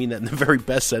others. I mean that in the very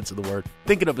best sense of the word.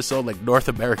 Thinking of a song like North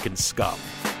American Scum.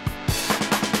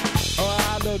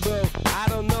 I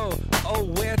don't know,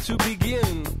 where to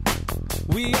begin.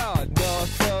 We are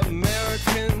North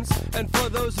Americans, and for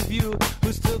those of you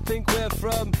who still think we're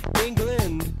from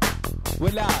England,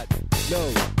 we're not,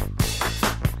 no.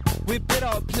 We've been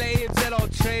on planes and on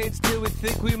trains till we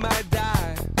think we might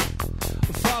die.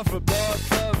 Far from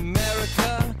North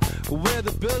America, where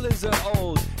the buildings are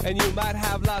old, and you might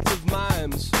have lots of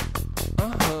mimes.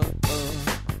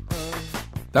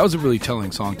 That was a really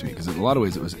telling song to me because in a lot of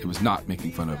ways it was not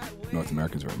making fun of North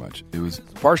Americans very much. It was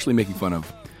partially making fun of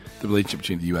the relationship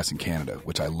between the U.S. and Canada,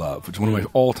 which I love, which is one of my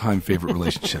all-time favorite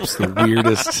relationships. The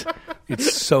weirdest.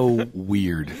 It's so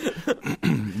weird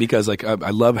because like I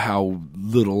love how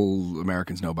little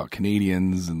Americans know about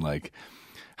Canadians and like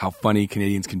how funny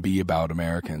Canadians can be about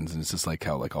Americans, and it's just like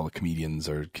how like all the comedians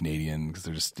are Canadian because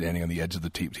they're just standing on the edge of the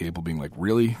table being like,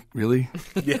 really?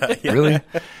 Yeah. Really?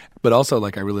 But also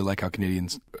like I really like how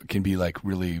Canadians can be like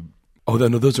really, oh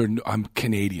no, I'm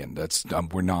Canadian. That's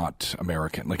we're not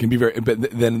American. Like can be very, but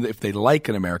then if they like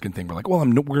an American thing, we're like, well,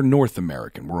 we're North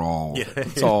American. We're all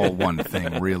it's all one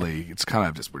thing really. It's kind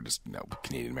of just we're just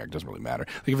Canadian American doesn't really matter.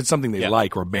 Like if it's something they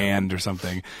like or a band or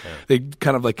something, they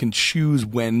kind of like can choose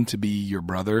when to be your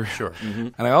brother. Sure. Mm-hmm.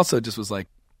 And I also just was like,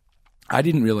 I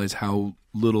didn't realize how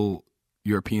little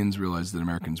Europeans realized that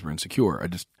Americans were insecure.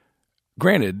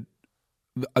 Granted,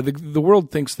 the world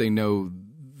thinks they know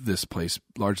this place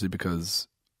largely because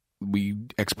we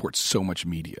export so much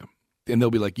media. And they'll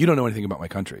be like, you don't know anything about my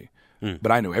country, but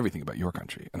I know everything about your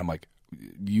country. And I'm like,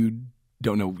 you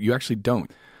don't know. You actually don't.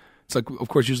 It's like, of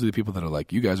course, usually the people that are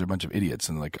like, you guys are a bunch of idiots.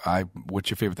 And like, what's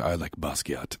your favorite? I like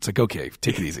Basquiat. It's like, okay,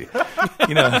 take it easy.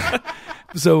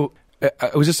 So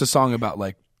it was just a song about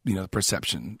like the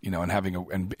perception, and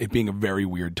and it being a very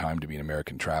weird time to be an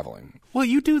American traveling. Well,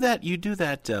 you do that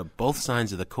both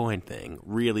sides of the coin thing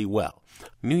really well.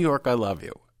 New York, I love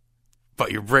you,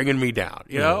 but you're bringing me down.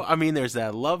 You know, I mean, there's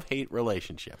that love-hate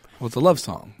relationship. Well, it's a love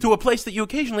song to a place that you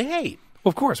occasionally hate. Well,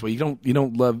 of course. Well, you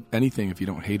don't love anything if you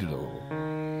don't hate it a little.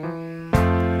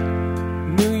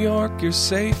 New York, you're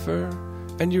safer,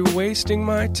 and you're wasting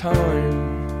my time.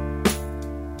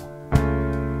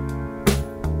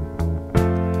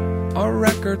 Our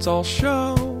records all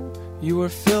show you were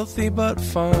filthy but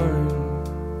fine.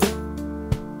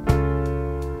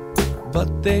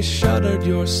 But they shuttered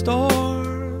your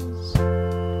stores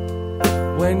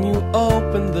when you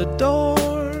opened the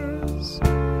doors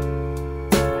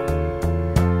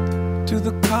to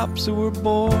the cops who were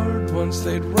bored once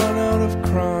they'd run out of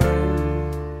crime.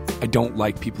 I don't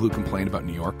like people who complain about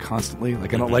New York constantly.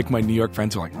 Like, I don't like my New York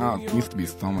friends who are like, oh, it used to be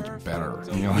so much better.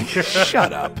 Like,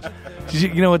 shut up.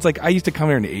 It's like, I used to come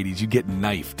here in the 80s. You get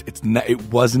knifed. It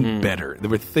wasn't better.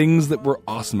 There were things that were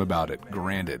awesome about it,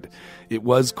 granted. It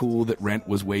was cool that rent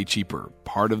was way cheaper.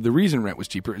 Part of the reason rent was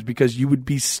cheaper is because you would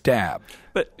be stabbed.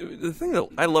 But the thing that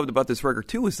I loved about this record,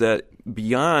 too, is that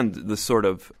beyond the sort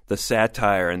of the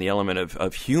satire and the element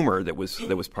of humor that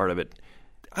was part of it,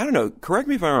 I don't know, correct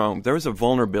me if I'm wrong, there was a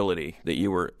vulnerability that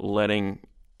you were letting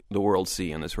the world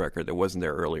see in this record that wasn't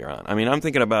there earlier on. I mean, I'm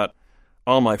thinking about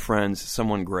All My Friends,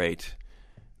 Someone Great.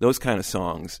 Those kind of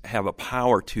songs have a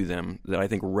power to them that I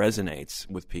think resonates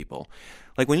with people.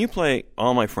 Like when you play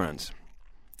All My Friends,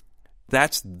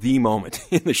 that's the moment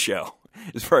in the show,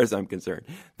 as far as I'm concerned.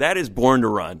 That is Born to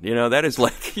Run. That is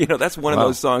like, that's one of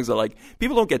those songs that like,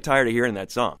 people don't get tired of hearing that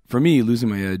song. For me, Losing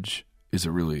My Edge is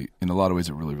in a lot of ways,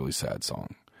 a really, really sad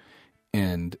song.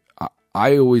 And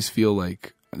I always feel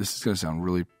like, this is going to sound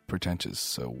really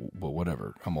pretentious, but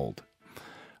whatever, I'm old.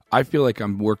 I feel like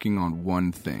I'm working on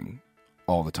one thing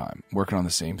all the time, working on the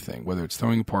same thing, whether it's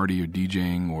throwing a party or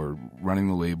DJing or running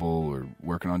the label or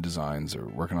working on designs or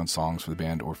working on songs for the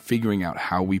band or figuring out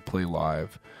how we play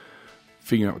live,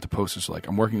 figuring out what the posters are like.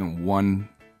 I'm working on one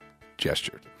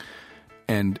gesture.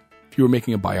 And if you were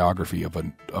making a biography of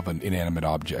an inanimate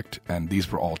object, and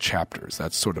these were all chapters,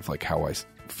 that's sort of like how I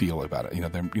feel about it.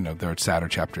 There are sadder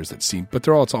chapters that seem, but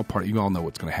it's all part. You all know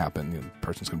what's going to happen. The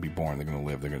person's going to be born, they're going to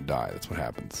live, they're going to die. That's what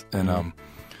happens. And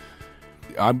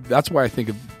that's why I think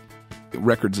of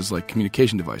records as like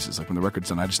communication devices. Like when the record's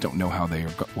done, I just don't know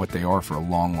what they are for a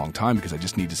long, long time because I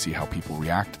just need to see how people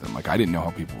react to them. Like I didn't know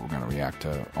how people were going to react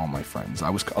to All My Friends. I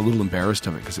was a little embarrassed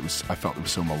of it because I felt it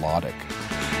was so melodic.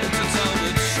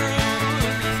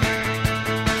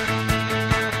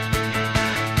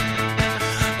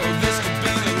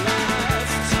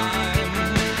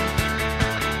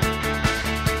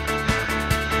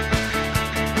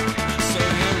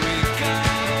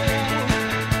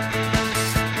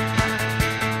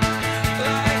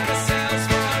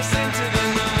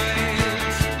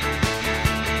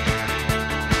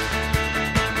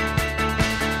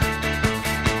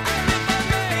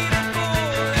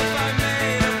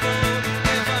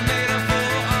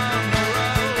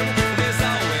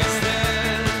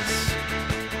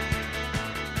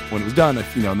 When it was done,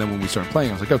 and then when we started playing,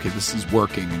 I was like, okay, this is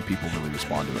working, and people really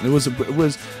respond to it. And it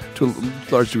was to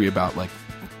a large degree about like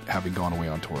having gone away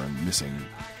on tour and missing.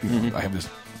 I have this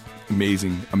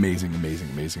amazing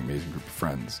group of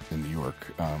friends in New York,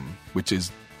 which is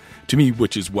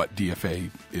what DFA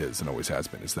is and always has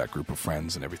been. It's that group of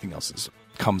friends, and everything else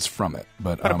comes from it.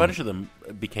 But a bunch of them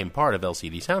became part of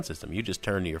LCD Soundsystem. You just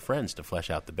turned to your friends to flesh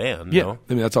out the band. Yeah,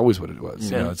 I mean that's always what it was.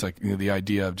 Yeah. It's like the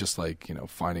idea of just like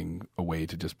finding a way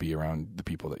to just be around the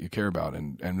people that you care about,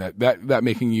 and that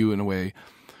making you in a way.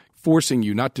 Forcing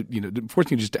you not to,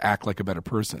 forcing you just to act like a better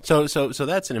person. So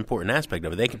that's an important aspect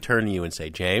of it. They can turn to you and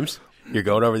say, James, you're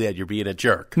going over the edge. You're being a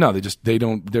jerk. No, they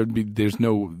don't. There's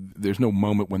no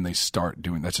moment when they start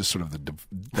doing. That's just sort of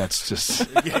that's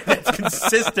just. That's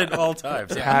consistent all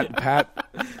times. Yeah.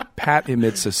 Pat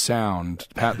emits a sound.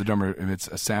 Pat the drummer emits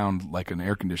a sound like an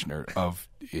air conditioner of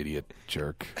idiot,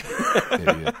 jerk,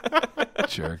 idiot,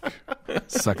 jerk,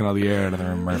 sucking all the air out of the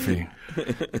room, Murphy.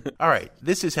 All right,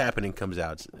 This Is Happening comes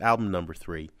out, album number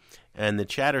 3, and the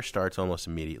chatter starts almost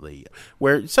immediately.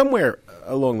 Where somewhere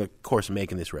along the course of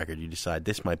making this record, you decide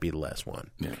this might be the last one.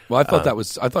 Yeah. Well, I thought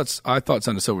I thought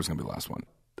Sound of Silver was going to be the last one.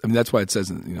 I mean, that's why it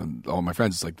says, All My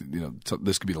Friends. It's like,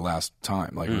 this could be the last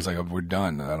time. Like it was like, we're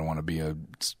done. I don't want to be a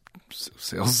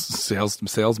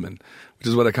salesman, which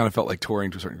is what I kind of felt like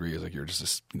touring to a certain degree. Is like you're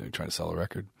just trying to sell a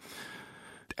record.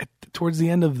 Towards the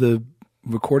end of the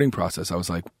recording process, I was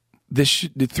like, the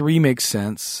 3 makes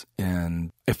sense,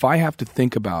 and if I have to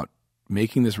think about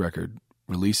making this record,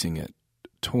 releasing it,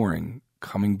 touring,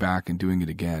 coming back and doing it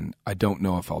again, I don't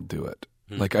know if I'll do it.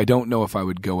 Like, I don't know if I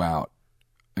would go out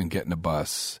and get in a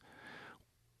bus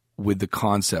with the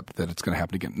concept that it's going to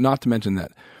happen again. Not to mention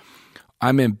that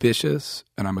I'm ambitious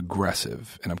and I'm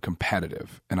aggressive and I'm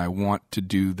competitive and I want to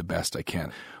do the best I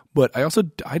can. But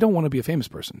I don't want to be a famous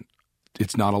person.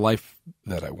 It's not a life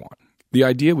that I want. The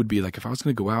idea would be like if I was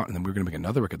going to go out and then we were going to make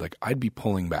another record, like I'd be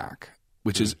pulling back,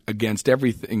 which is goes against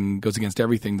everything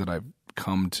that I've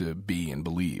come to be and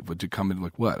believe. Would you come in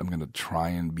like, what? I'm going to try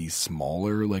and be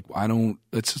smaller? Like,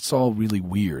 it's all really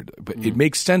weird. But it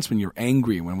makes sense when you're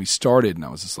angry. When we started and I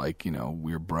was just like,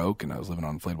 we were broke and I was living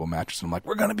on an inflatable mattress and I'm like,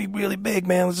 we're going to be really big,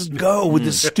 man. Let's just go with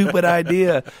this stupid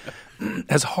idea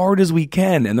as hard as we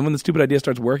can. And then when the stupid idea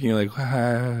starts working, you're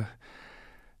like,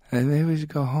 and maybe we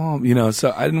should go home,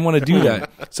 So I didn't want to do that.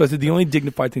 So I said the only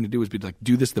dignified thing to do was be like,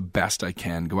 do this the best I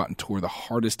can, go out and tour the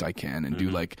hardest I can, and do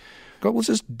like, let's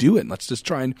just do it. And let's just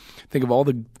try and think of all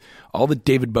the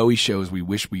David Bowie shows we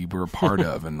wish we were a part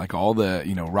of, and like all the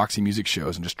Roxy Music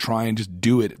shows, and just try and just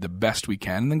do it the best we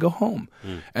can, and then go home.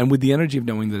 And with the energy of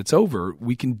knowing that it's over,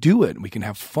 we can do it, and we can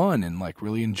have fun, and like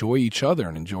really enjoy each other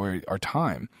and enjoy our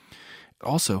time.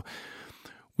 Also,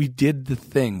 we did the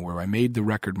thing where I made the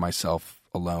record myself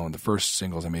alone. The first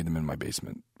singles, I made them in my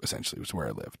basement, essentially, was where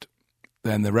I lived.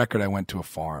 Then the record, I went to a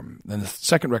farm. Then the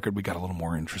second record, we got a little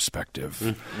more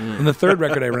introspective. And the third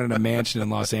record, I rented a mansion in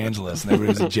Los Angeles, and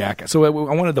everybody was a jackass. So I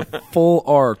wanted the full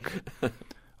arc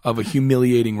of a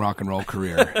humiliating rock and roll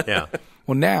career. Yeah.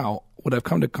 Well, now, what I've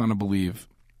come to kind of believe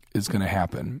is going to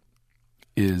happen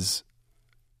is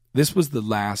this was the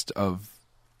last of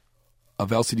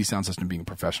LCD Soundsystem being a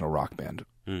professional rock band.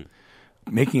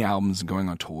 Making albums and going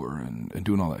on tour and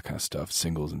doing all that kind of stuff,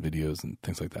 singles and videos and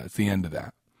things like that. It's the end of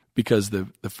that. Because the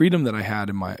freedom that I had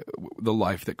in the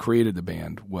life that created the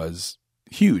band was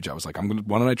huge. I was like,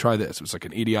 why don't I try this? It was like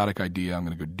an idiotic idea. I'm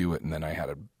going to go do it. And then I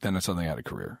suddenly had a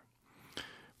career.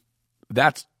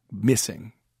 That's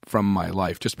missing from my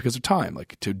life just because of time.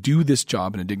 Like, to do this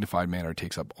job in a dignified manner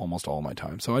takes up almost all my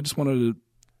time. So I just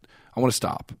I want to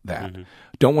stop that.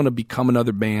 Don't want to become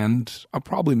another band. I'll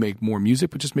probably make more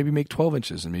music, but just maybe make 12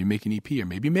 inches and maybe make an EP or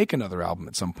maybe make another album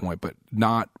at some point, but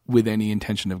not with any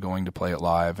intention of going to play it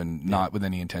live and not with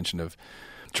any intention of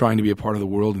trying to be a part of the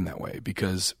world in that way,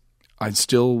 because I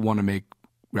still want to make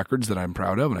records that I'm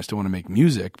proud of and I still want to make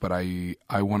music, but I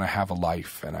want to have a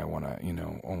life and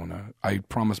I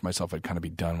promised myself I'd kind of be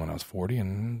done when I was 40,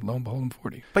 and lo and behold, I'm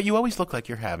 40. But you always look like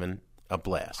you're having a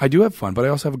blast. I do have fun, but I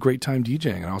also have a great time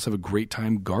DJing, and I also have a great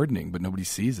time gardening, but nobody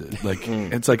sees it. Like,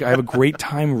 it's like I have a great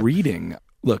time reading.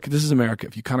 Look, this is America.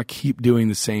 If you kind of keep doing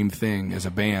the same thing as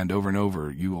a band over and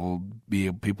over,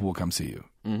 people will come see you.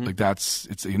 Like,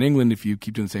 it's in England. If you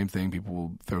keep doing the same thing, people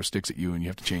will throw sticks at you, and you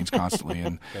have to change constantly,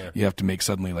 and you have to make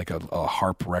suddenly like a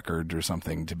harp record or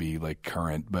something to be like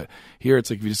current. But here,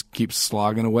 it's like if you just keep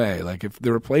slogging away. Like, if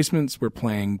the Replacements were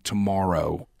playing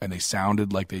tomorrow and they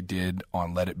sounded like they did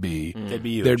on Let It Be, they'd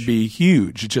be huge. They'd be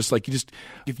huge. It's just like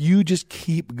if you just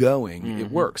keep going, it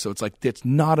works. So it's like, it's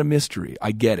not a mystery.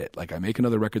 I get it. Like, I make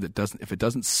another record if it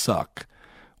doesn't suck,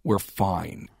 we're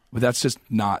fine. But that's just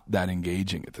not that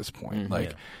engaging at this point.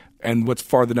 And what's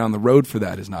farther down the road for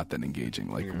that is not that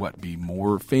engaging. Like, be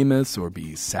more famous or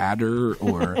be sadder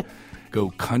or go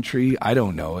country? I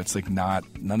don't know. It's like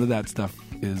none of that stuff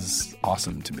is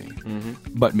awesome to me.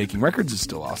 But making records is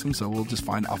still awesome. So I'll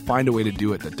find a way to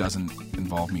do it that doesn't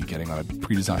involve me getting on a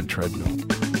pre-designed treadmill.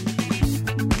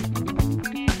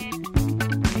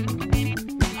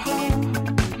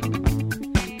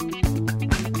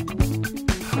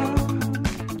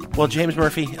 Well, James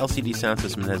Murphy, LCD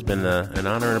Soundsystem, has been an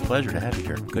honor and a pleasure to have you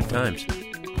here. Good times.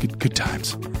 Good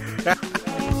times.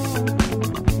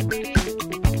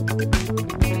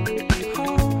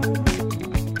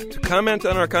 To comment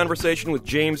on our conversation with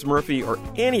James Murphy or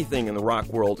anything in the rock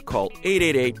world, call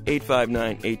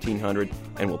 888-859-1800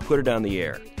 and we'll put it on the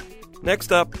air.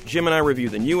 Next up, Jim and I review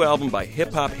the new album by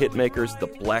hip-hop hitmakers The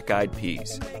Black Eyed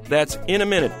Peas. That's in a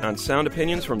minute on Sound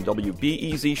Opinions from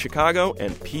WBEZ Chicago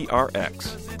and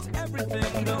PRX.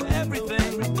 Everything, no,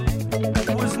 everything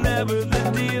was never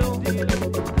the deal.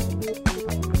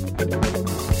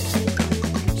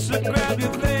 So grab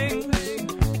your things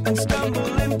and stumble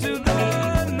into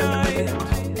the night,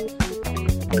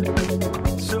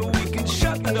 so we can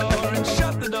shut the door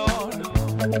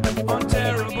on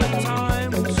terrible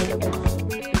times.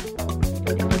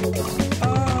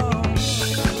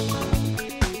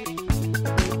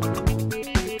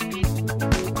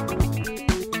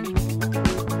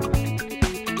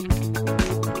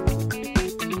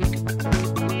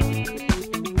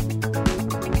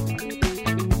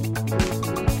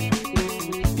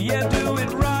 Yeah, do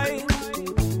it right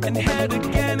and head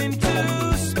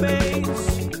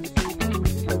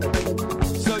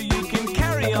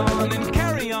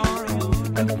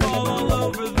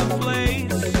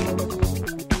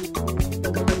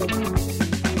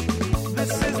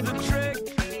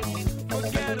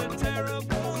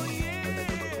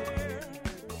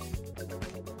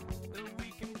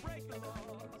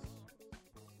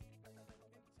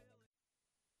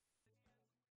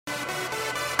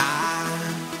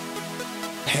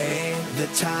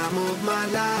time of my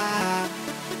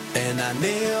life, and I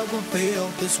never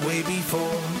felt this way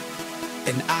before.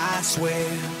 And I swear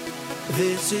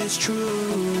this is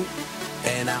true,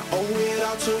 and I owe it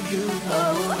all to you.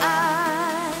 Oh,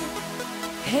 I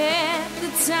had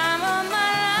the time of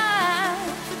my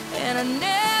life, and I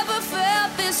never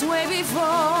felt this way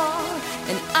before.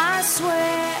 And I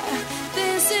swear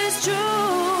this is true,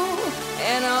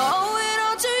 and I owe it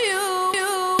all to you.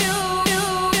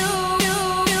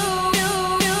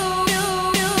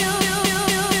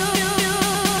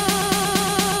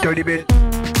 Dirty bit.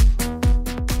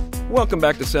 Welcome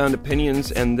back to Sound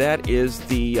Opinions, and that is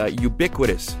the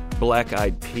ubiquitous Black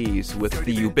Eyed Peas with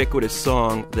the ubiquitous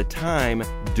song The Time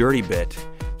Dirty Bit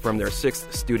from their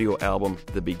 6th studio album,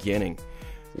 The Beginning.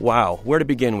 Wow, where to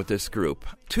begin with this group?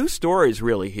 Two stories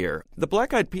really here. The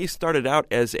Black Eyed Peas started out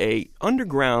as a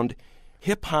underground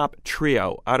hip-hop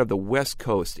trio out of the West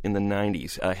Coast in the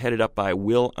 90s, headed up by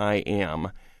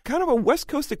will.i.am. Kind of a West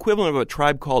Coast equivalent of A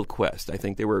Tribe Called Quest. I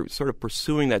think they were sort of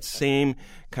pursuing that same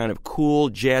kind of cool,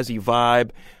 jazzy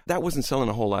vibe. That wasn't selling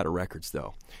a whole lot of records,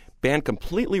 though. Band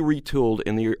completely retooled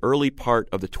in the early part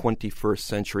of the 21st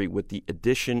century with the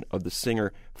addition of the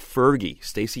singer Fergie,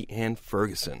 Stacey Ann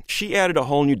Ferguson. She added a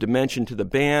whole new dimension to the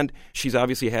band. She's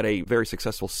obviously had a very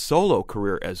successful solo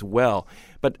career as well.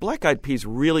 But Black Eyed Peas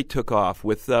really took off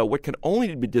with what can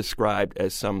only be described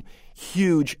as some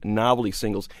huge novelty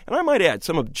singles. And I might add,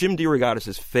 some of Jim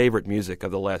DeRogatis' favorite music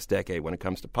of the last decade when it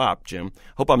comes to pop, Jim.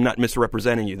 Hope I'm not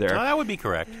misrepresenting you there. No, that would be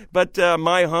correct. But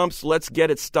My Humps, Let's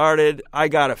Get It Started, I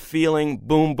Got a Feeling,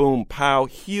 Boom Boom Pow,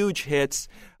 huge hits.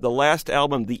 The last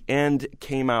album, The End,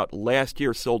 came out last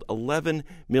year, sold 11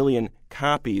 million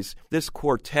copies. This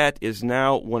quartet is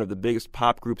now one of the biggest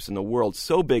pop groups in the world,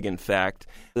 so big, in fact,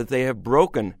 that they have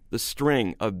broken the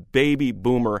string of baby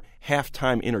boomer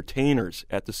halftime entertainers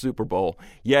at the Super Bowl.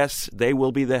 Yes, they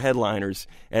will be the headliners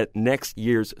at next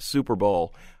year's Super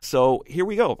Bowl. So here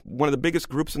we go. One of the biggest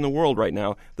groups in the world right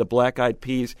now, the Black Eyed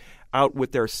Peas, out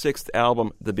with their 6th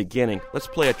album, The Beginning. Let's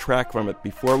play a track from it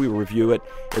before we review it.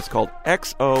 It's called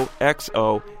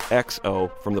XOXOXO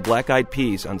from the Black Eyed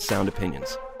Peas on Sound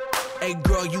Opinions. Hey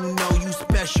girl, you know you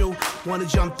special. Wanna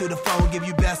jump through the phone, give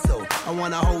you beso. I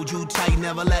wanna hold you tight,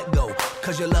 never let go.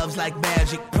 Cause your love's like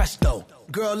magic, presto.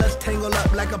 Girl, let's tangle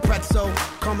up like a pretzel.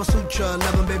 Kama Sutra,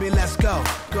 loving baby, let's go.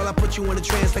 Girl, I put you in a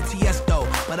trance like Tiesto.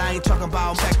 But I ain't talking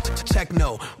about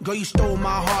techno. Girl, you stole my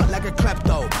heart like a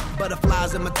klepto.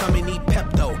 Butterflies in my tummy need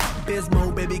Pepto.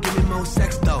 Bismo, baby, give me more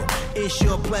sex though. It's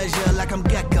your pleasure like I'm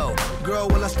Gecko. Girl,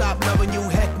 will I stop loving you?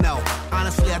 Heck no.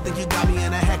 Honestly, I think you got me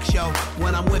in a heck show.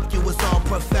 When I'm with you, it's all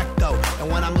perfecto. And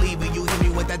when I'm leaving, you hit me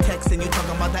with that text and you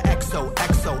talking about the XO. That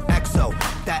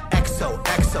XO.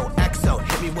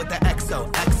 Hit me with the XO.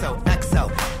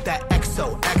 That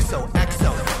XO.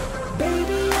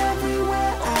 Baby,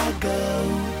 everywhere I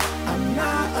go, I'm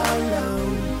not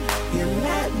alone. You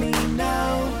let me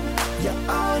know you're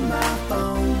on my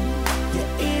phone.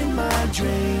 You're in my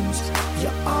dreams.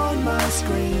 You're on my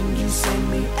screen. You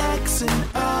send me X and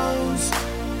O's.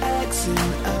 X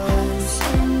and O's.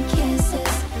 And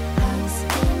kisses, hugs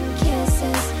and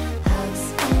kisses,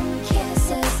 hugs and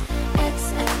kisses,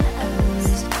 X and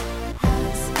O's.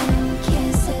 Hugs and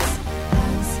kisses,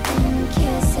 hugs and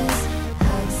kisses,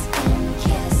 hugs and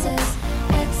kisses,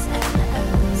 X and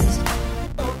O's.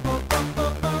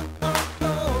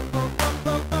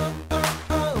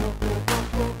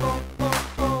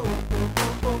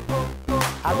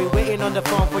 I'll be waiting on the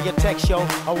phone for your text, yo.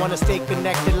 I wanna stay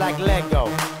connected like Lego.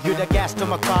 You the gas to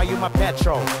my car, you my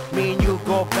petrol. Me and you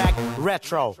go back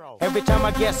retro. Every time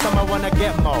I get some, I wanna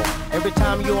get more. Every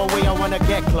time you away, I wanna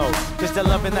get close. Cause the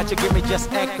loving that you give me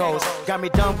just echoes. Got me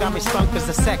dumb, got me sprung cause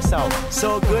the sex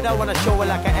so good, I wanna show it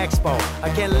like an expo. I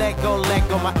can't let go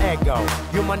my ego.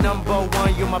 You my number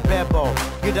one, you my bebo.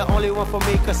 You the only one for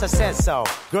me cause I said so.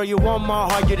 Girl, you want my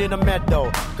heart, you didn't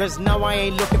meddle. Cause now I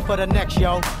ain't looking for the next,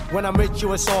 yo. When I'm with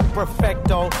you, it's all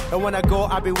perfecto. And when I go,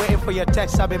 I'll be waiting for your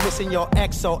text. I'll be missing your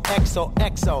XO.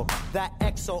 That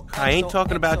XO. I ain't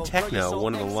talking about techno,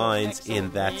 one of the lines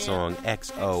in that song,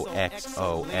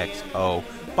 XOXOXO,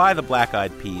 by the Black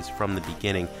Eyed Peas from The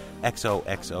Beginning.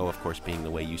 XOXO, of course, being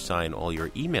the way you sign all your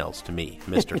emails to me,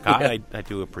 Mr. Kai. I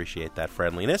do appreciate that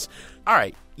friendliness. All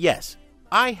right, yes,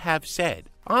 I have said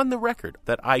on the record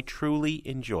that I truly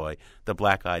enjoy the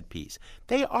Black Eyed Peas.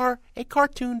 They are a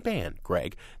cartoon band,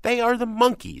 Greg. They are the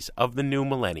monkeys of the new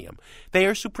millennium. They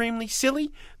are supremely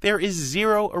silly. There is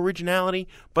zero originality,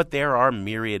 but there are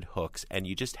myriad hooks, and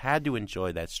you just had to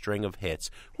enjoy that string of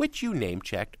hits, which you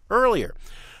name-checked earlier.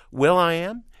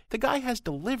 will.i.am? The guy has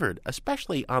delivered,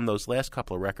 especially on those last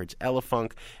couple of records,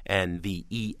 Elefunk and the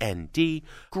END.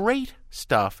 Great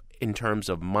stuff. in terms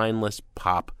of mindless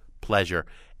pop pleasure,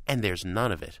 and there's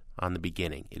none of it on the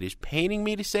beginning. It is paining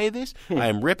me to say this. I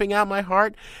am ripping out my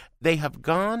heart. They have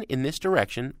gone in this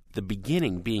direction, the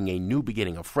beginning being a new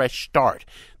beginning, a fresh start.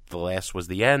 The last was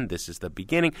the end. This is the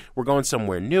beginning. We're going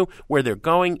somewhere new. Where they're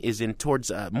going is in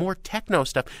towards more techno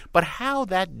stuff. But how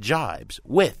that jibes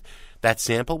with that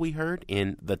sample we heard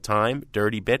in the Time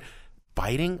Dirty Bit,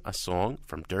 biting a song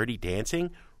from Dirty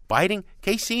Dancing, biting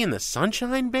KC and the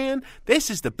Sunshine Band. This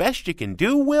is the best you can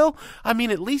do, Will. I mean,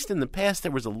 at least in the past,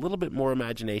 there was a little bit more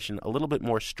imagination, a little bit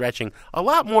more stretching, a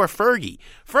lot more Fergie.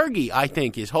 Fergie, I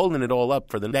think, is holding it all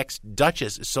up for the next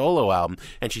Duchess solo album,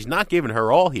 and she's not giving her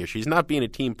all here. She's not being a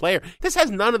team player. This has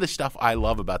none of the stuff I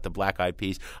love about the Black Eyed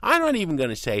Peas. I'm not even going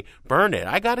to say burn it.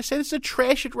 I got to say this is a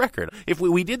trash it record. If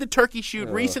we did the Turkey Shoot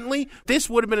recently, this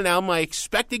would have been an album I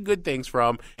expected good things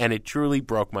from, and it truly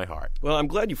broke my heart. Well, I'm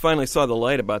glad you finally saw the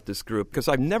light about this group, because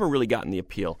I've never really gotten the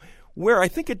appeal. Where I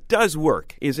think it does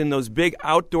work is in those big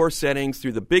outdoor settings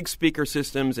through the big speaker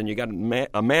systems, and you got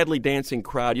a madly dancing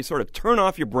crowd. You sort of turn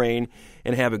off your brain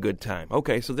and have a good time.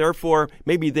 Okay, so therefore,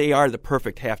 maybe they are the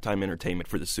perfect halftime entertainment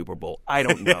for the Super Bowl. I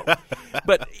don't know.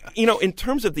 But, in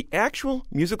terms of the actual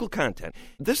musical content,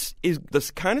 this is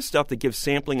the kind of stuff that gives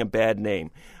sampling a bad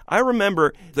name. I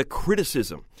remember the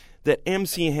criticism that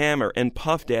MC Hammer and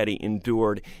Puff Daddy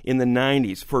endured in the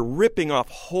 90s for ripping off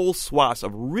whole swaths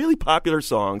of really popular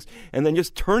songs and then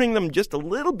just turning them just a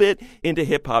little bit into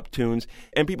hip-hop tunes.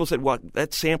 And people said, well,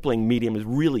 that sampling medium is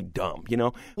really dumb,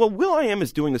 Well, will.i.am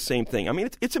is doing the same thing. I mean,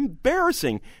 it's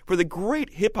embarrassing for the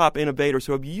great hip-hop innovators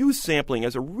who have used sampling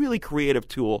as a really creative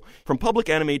tool, from Public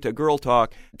Enemy to Girl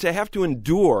Talk, to have to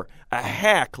endure a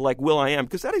hack like will.i.am,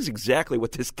 because that is exactly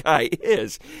what this guy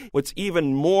is. What's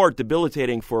even more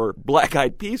debilitating for Black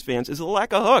Eyed Peas fans is the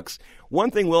lack of hooks. One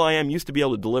thing will.i.am used to be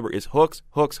able to deliver is hooks,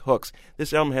 hooks, hooks.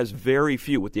 This album has very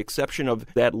few, with the exception of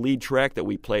that lead track that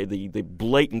we played, the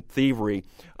blatant thievery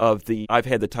of the I've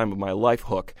Had the Time of My Life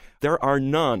hook. There are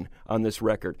none on this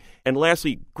record. And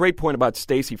lastly, great point about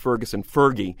Stacey Ferguson,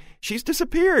 Fergie. She's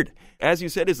disappeared. As you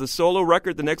said, is the solo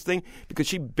record the next thing? Because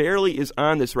she barely is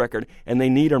on this record, and they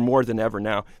need her more than ever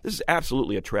now. This is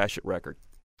absolutely a trash it record.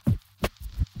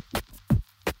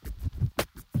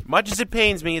 Much as it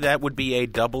pains me, that would be a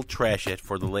double trash it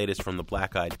for the latest from the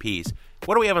Black Eyed Peas.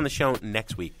 What do we have on the show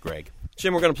next week, Greg?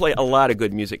 Jim, we're going to play a lot of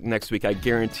good music next week, I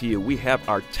guarantee you. We have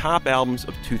our top albums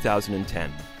of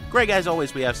 2010. Greg, as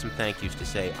always, we have some thank yous to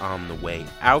say on the way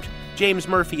out. James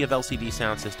Murphy of LCD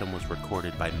Soundsystem was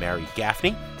recorded by Mary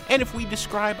Gaffney. And if we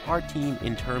describe our team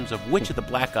in terms of which of the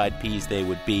Black Eyed Peas they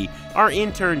would be, our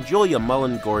intern Julia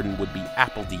Mullen-Gordon would be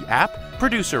Apple D. App.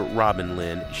 Producer Robin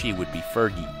Lynn, she would be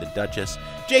Fergie the Duchess.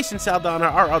 Jason Saldana,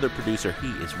 our other producer,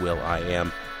 he is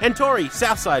will.i.am. And Tori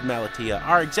Southside Malatia,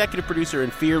 our executive producer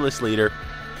and fearless leader,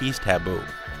 he's Taboo.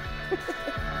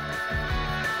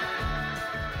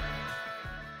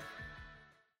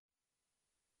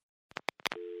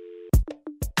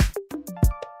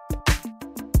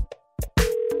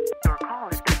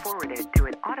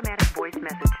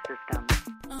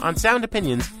 On Sound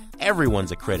Opinions,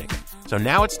 everyone's a critic. So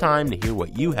now it's time to hear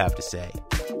what you have to say.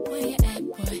 Where you at,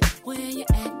 boy? Where you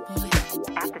at, boy?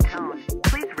 At the tone,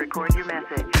 please record your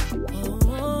message.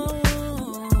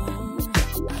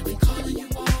 I've been calling you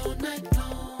all night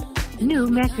long. New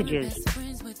messages.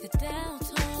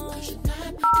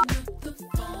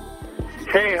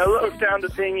 Hey, hello, Sound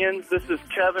Opinions. This is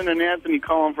Kevin and Anthony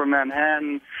calling from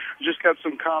Manhattan. Just got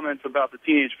some comments about the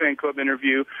Teenage Fan Club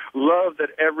interview. Love that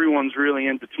everyone's really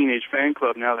into Teenage Fan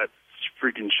Club now that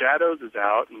freaking Shadows is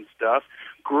out and stuff.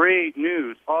 Great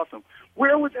news. Awesome.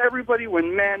 Where was everybody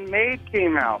when Man Made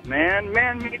came out, man?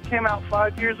 Man Made came out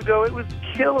 5 years ago. It was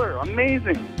killer.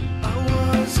 Amazing. I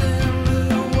was in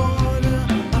the water.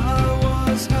 I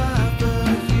was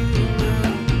hyperhuman.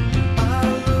 I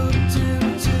looked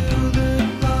into the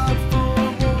cloud for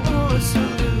more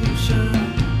solution.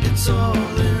 It's all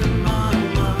in my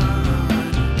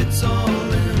mind. It's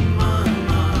all in my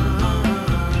mind.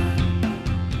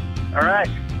 All right.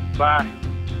 Bye.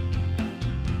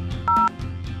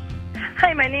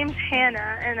 Hi, my name's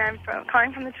Hannah, and I'm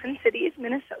calling from the Twin Cities,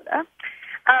 Minnesota.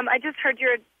 I just heard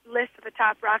your list of the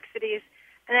top rock cities,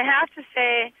 and I have to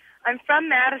say I'm from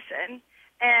Madison,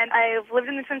 and I've lived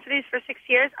in the Twin Cities for 6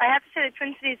 years. I have to say the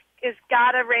Twin Cities is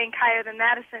gotta rank higher than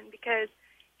Madison, because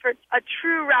for a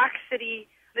true rock city,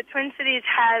 the Twin Cities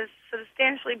has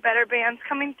substantially better bands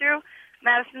coming through.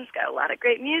 Madison's got a lot of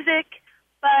great music,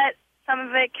 but some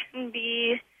of it can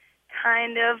be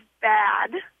kind of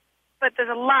bad, but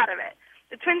there's a lot of it.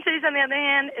 The Twin Cities, on the other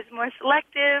hand, is more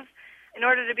selective. In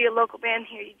order to be a local band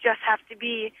here, you just have to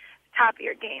be top of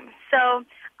your game. So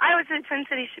I would say the Twin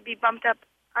Cities should be bumped up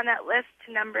on that list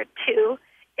to number 2,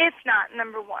 if not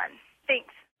number 1.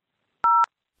 Thanks.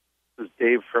 This is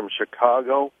Dave from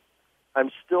Chicago.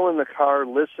 I'm still in the car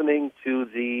listening to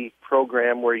the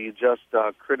program where you just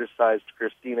criticized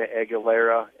Christina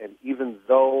Aguilera, and even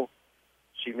though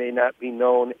she may not be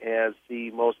known as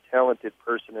the most talented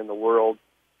person in the world,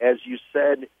 as you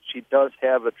said, she does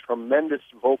have a tremendous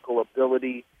vocal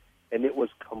ability, and it was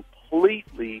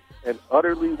completely and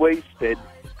utterly wasted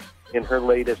in her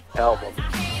latest album.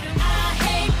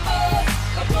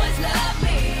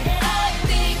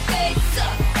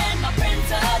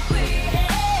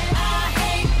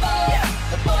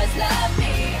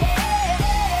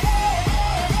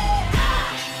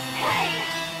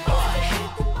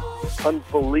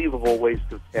 Unbelievable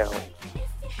waste of talent.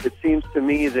 It seems to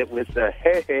me that with the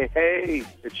hey, hey, hey,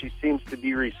 that she seems to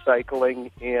be recycling,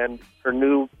 and her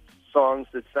new songs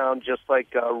that sound just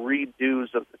like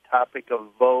redos of the topic of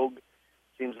Vogue.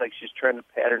 Seems like she's trying to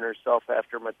pattern herself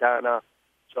after Madonna.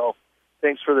 So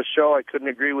thanks for the show. I couldn't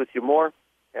agree with you more.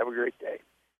 Have a great day.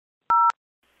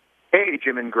 Hey,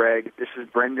 Jim and Greg. This is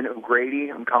Brendan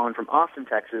O'Grady. I'm calling from Austin,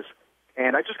 Texas.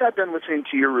 And I just got done listening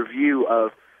to your review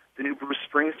of the new Bruce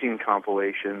Springsteen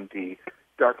compilation, the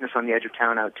Darkness on the Edge of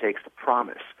Town outtakes, The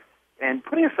Promise. And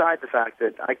putting aside the fact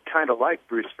that I kind of like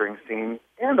Bruce Springsteen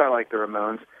and I like the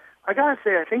Ramones, I got to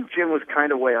say I think Jim was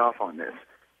kind of way off on this.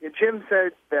 Jim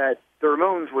said that the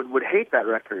Ramones would hate that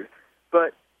record,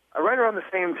 but right around the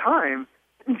same time,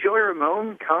 didn't Joey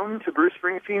Ramone come to Bruce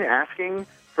Springsteen asking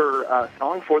for a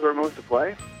song for the Ramones to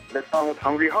play? That song was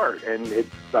Hungry Heart, and it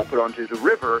got put onto The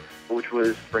River, which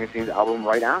was Springsteen's album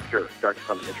right after Darkness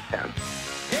on the Edge of Town.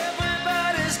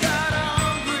 Everybody's got a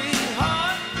hungry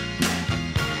heart.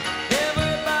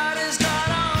 Everybody's got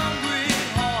a hungry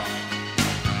heart.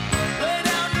 Lay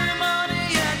down your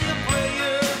money and you play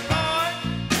your part.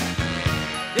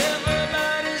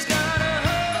 Everybody's got a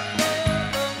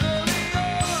hungry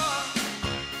heart.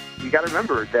 You got to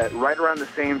remember that right around the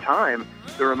same time,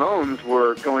 the Ramones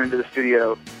were going into the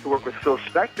studio to work with Phil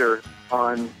Spector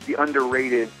on the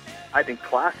underrated, I think,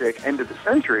 classic End of the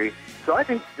Century. So I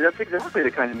think that's exactly the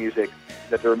kind of music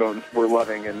that the Ramones were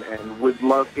loving and would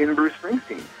love in Bruce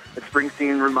Springsteen. That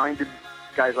Springsteen reminded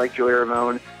guys like Joey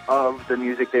Ramone of the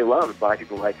music they loved by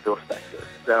people like Phil Spector.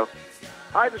 So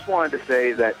I just wanted to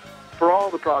say that for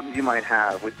all the problems you might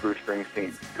have with Bruce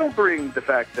Springsteen, don't bring the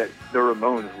fact that the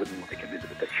Ramones wouldn't like him into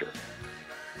the picture.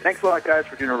 Thanks a lot, guys,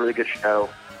 for doing a really good show.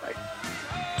 Bye.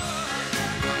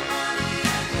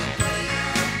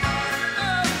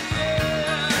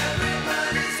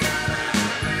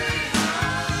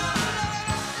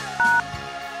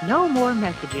 No more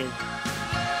messages.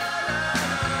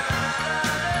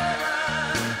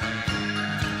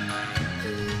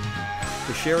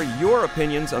 To share your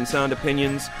opinions on Sound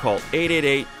Opinions, call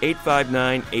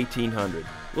 888-859-1800.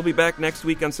 We'll be back next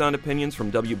week on Sound Opinions from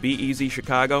WBEZ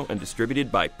Chicago and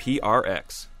distributed by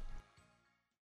PRX.